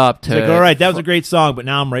raise up to. It's like, all right, that was a great song, but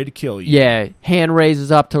now I'm ready to kill you. Yeah, hand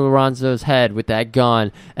raises up to Lorenzo's head with that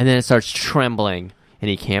gun, and then it starts trembling, and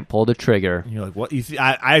he can't pull the trigger. And you're like, what?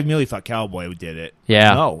 I immediately thought Cowboy did it.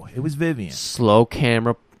 Yeah. No, it was Vivian. Slow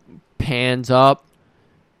camera pans up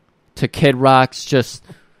to Kid Rock's just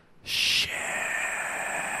shit.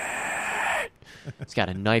 He's got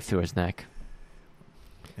a knife through his neck.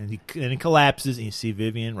 And he collapses, and you see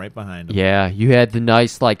Vivian right behind him. Yeah, you had the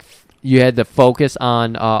nice, you had the focus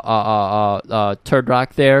on Turd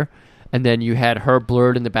Rock there, and then you had her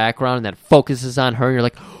blurred in the background, and that focuses on her, and you're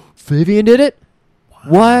like, Vivian did it?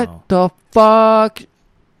 Wow. What the fuck?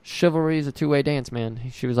 Chivalry is a two-way dance, man.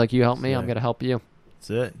 She was like, you help me, I'm going to help you. That's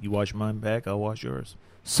it. You wash mine back, I'll wash yours.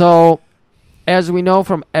 So, as we know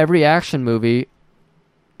from every action movie,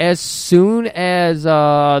 as soon as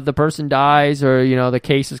the person dies or, the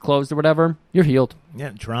case is closed or whatever, you're healed. Yeah,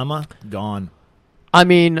 trauma, gone. I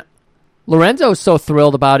mean, Lorenzo's so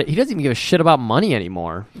thrilled about it, he doesn't even give a shit about money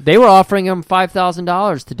anymore. They were offering him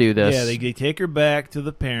 $5,000 to do this. Yeah, they take her back to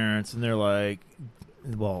the parents, and they're like,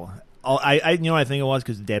 well, I you know what I think it was?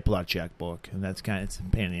 Because Dad pulled out a checkbook, and it's a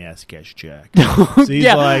pain in the ass to cash a check. So he's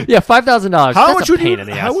like, yeah, $5,000. That's a pain in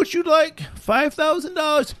the ass. How would you like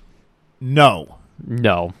 $5,000? No.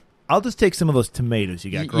 I'll just take some of those tomatoes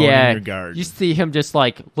you got growing in your garden. You see him just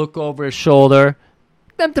look over his shoulder.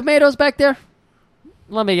 Them tomatoes back there?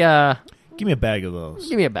 Let me give me a bag of those.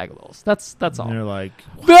 Give me a bag of those. That's all. And they're like,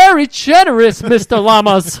 very generous, Mr.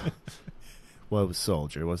 Lamas. Well, it was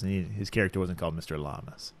Soldier, wasn't he? His character wasn't called Mr.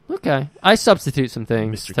 Lamas. Okay. I substitute some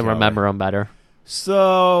things Mr. to remember them better.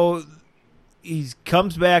 So he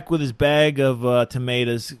comes back with his bag of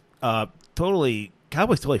tomatoes.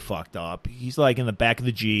 Cowboy's totally fucked up. He's in the back of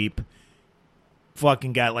the Jeep.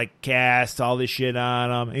 Fucking got casts, all this shit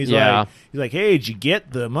on him. He's like, hey, did you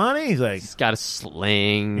get the money? He's got a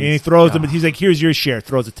sling. And he throws him. He's like, here's your share.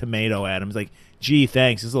 Throws a tomato at him. He's like, gee,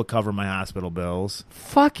 thanks. This will cover my hospital bills.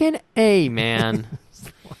 Fucking A, man.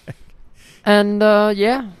 And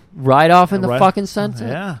right off in the fucking center.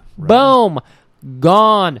 Yeah. Right. Boom.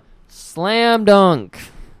 Gone. Slam dunk.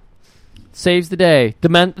 Saves the day.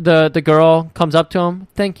 The girl comes up to him.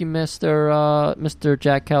 Thank you, Mr.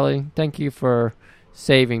 Jack Kelly. Thank you for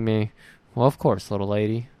saving me. Well, of course, little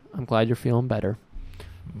lady. I'm glad you're feeling better.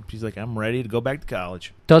 She's like, I'm ready to go back to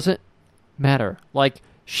college. Doesn't matter.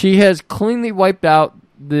 She has cleanly wiped out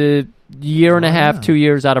the year and a half, 2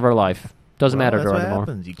 years out of her life. Doesn't matter to her anymore.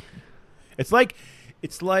 Happens. It's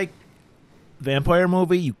like vampire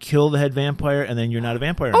movie. You kill the head vampire, and then you're not a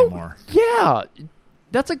vampire anymore. Yeah.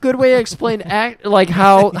 That's a good way to explain how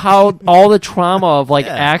all the trauma of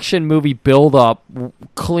action movie build up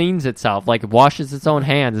cleans itself, washes its own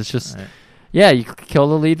hands. It's just you kill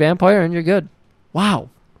the lead vampire and you're good. Wow,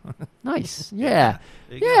 nice. Yeah.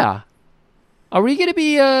 Are we gonna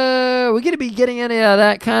be getting any of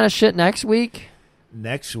that kind of shit next week?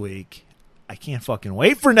 Next week, I can't fucking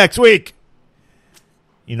wait for next week.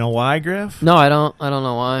 You know why, Griff? No, I don't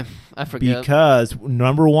know why. I forget. Because,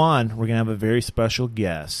 number one, we're going to have a very special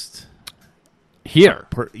guest. Here?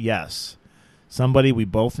 Yes. Somebody we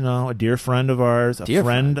both know, a dear friend of ours, a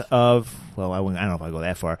friend of, well, I don't know if I go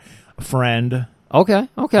that far. A friend. Okay.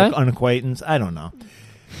 An acquaintance. I don't know.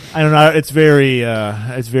 It's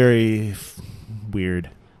very weird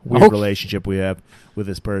relationship we have with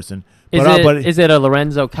this person. Is it a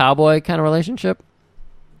Lorenzo Cowboy kind of relationship?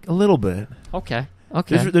 A little bit. Okay.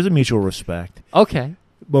 There's a mutual respect. Okay.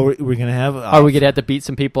 But we're going to have... Are we going to have to beat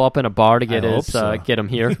some people up in a bar to get him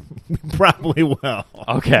here? Probably will.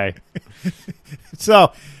 Okay.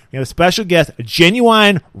 So, We have a special guest, a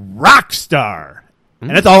genuine rock star. And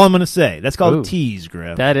that's all I'm going to say. That's called a tease,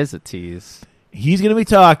 Griff. That is a tease. He's going to be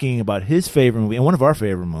talking about his favorite movie and one of our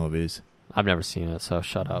favorite movies. I've never seen it, so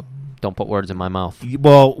shut up. Don't put words in my mouth.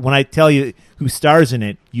 Well, when I tell you who stars in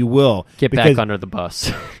it, you will. Get back under the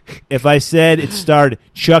bus. If I said it starred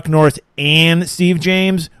Chuck Norris and Steve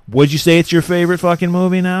James, would you say it's your favorite fucking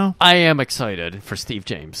movie now? I am excited for Steve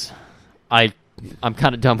James. I'm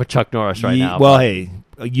kind of done with Chuck Norris right now. Well, hey,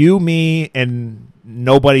 you, me, and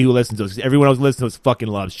nobody who listens to us, everyone else listening to us fucking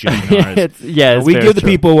loves Chuck Norris. We give the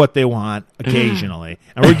people what they want occasionally,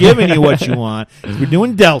 and we're giving you what you want. We're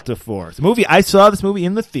doing Delta Force. I saw this movie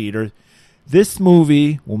in the theater. This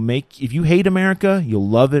movie will make, if you hate America, you'll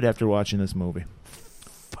love it after watching this movie.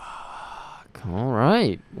 Fuck. All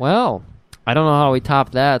right. Well, I don't know how we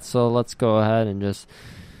top that, so let's go ahead and just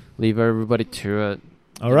leave everybody to it.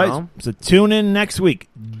 All right. So tune in next week.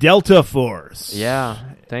 Delta Force. Yeah.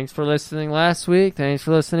 Thanks for listening last week. Thanks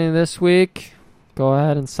for listening this week. Go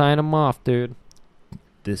ahead and sign them off, dude.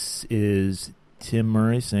 This is Tim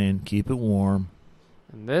Murray saying, keep it warm.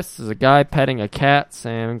 And this is a guy petting a cat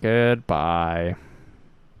saying goodbye.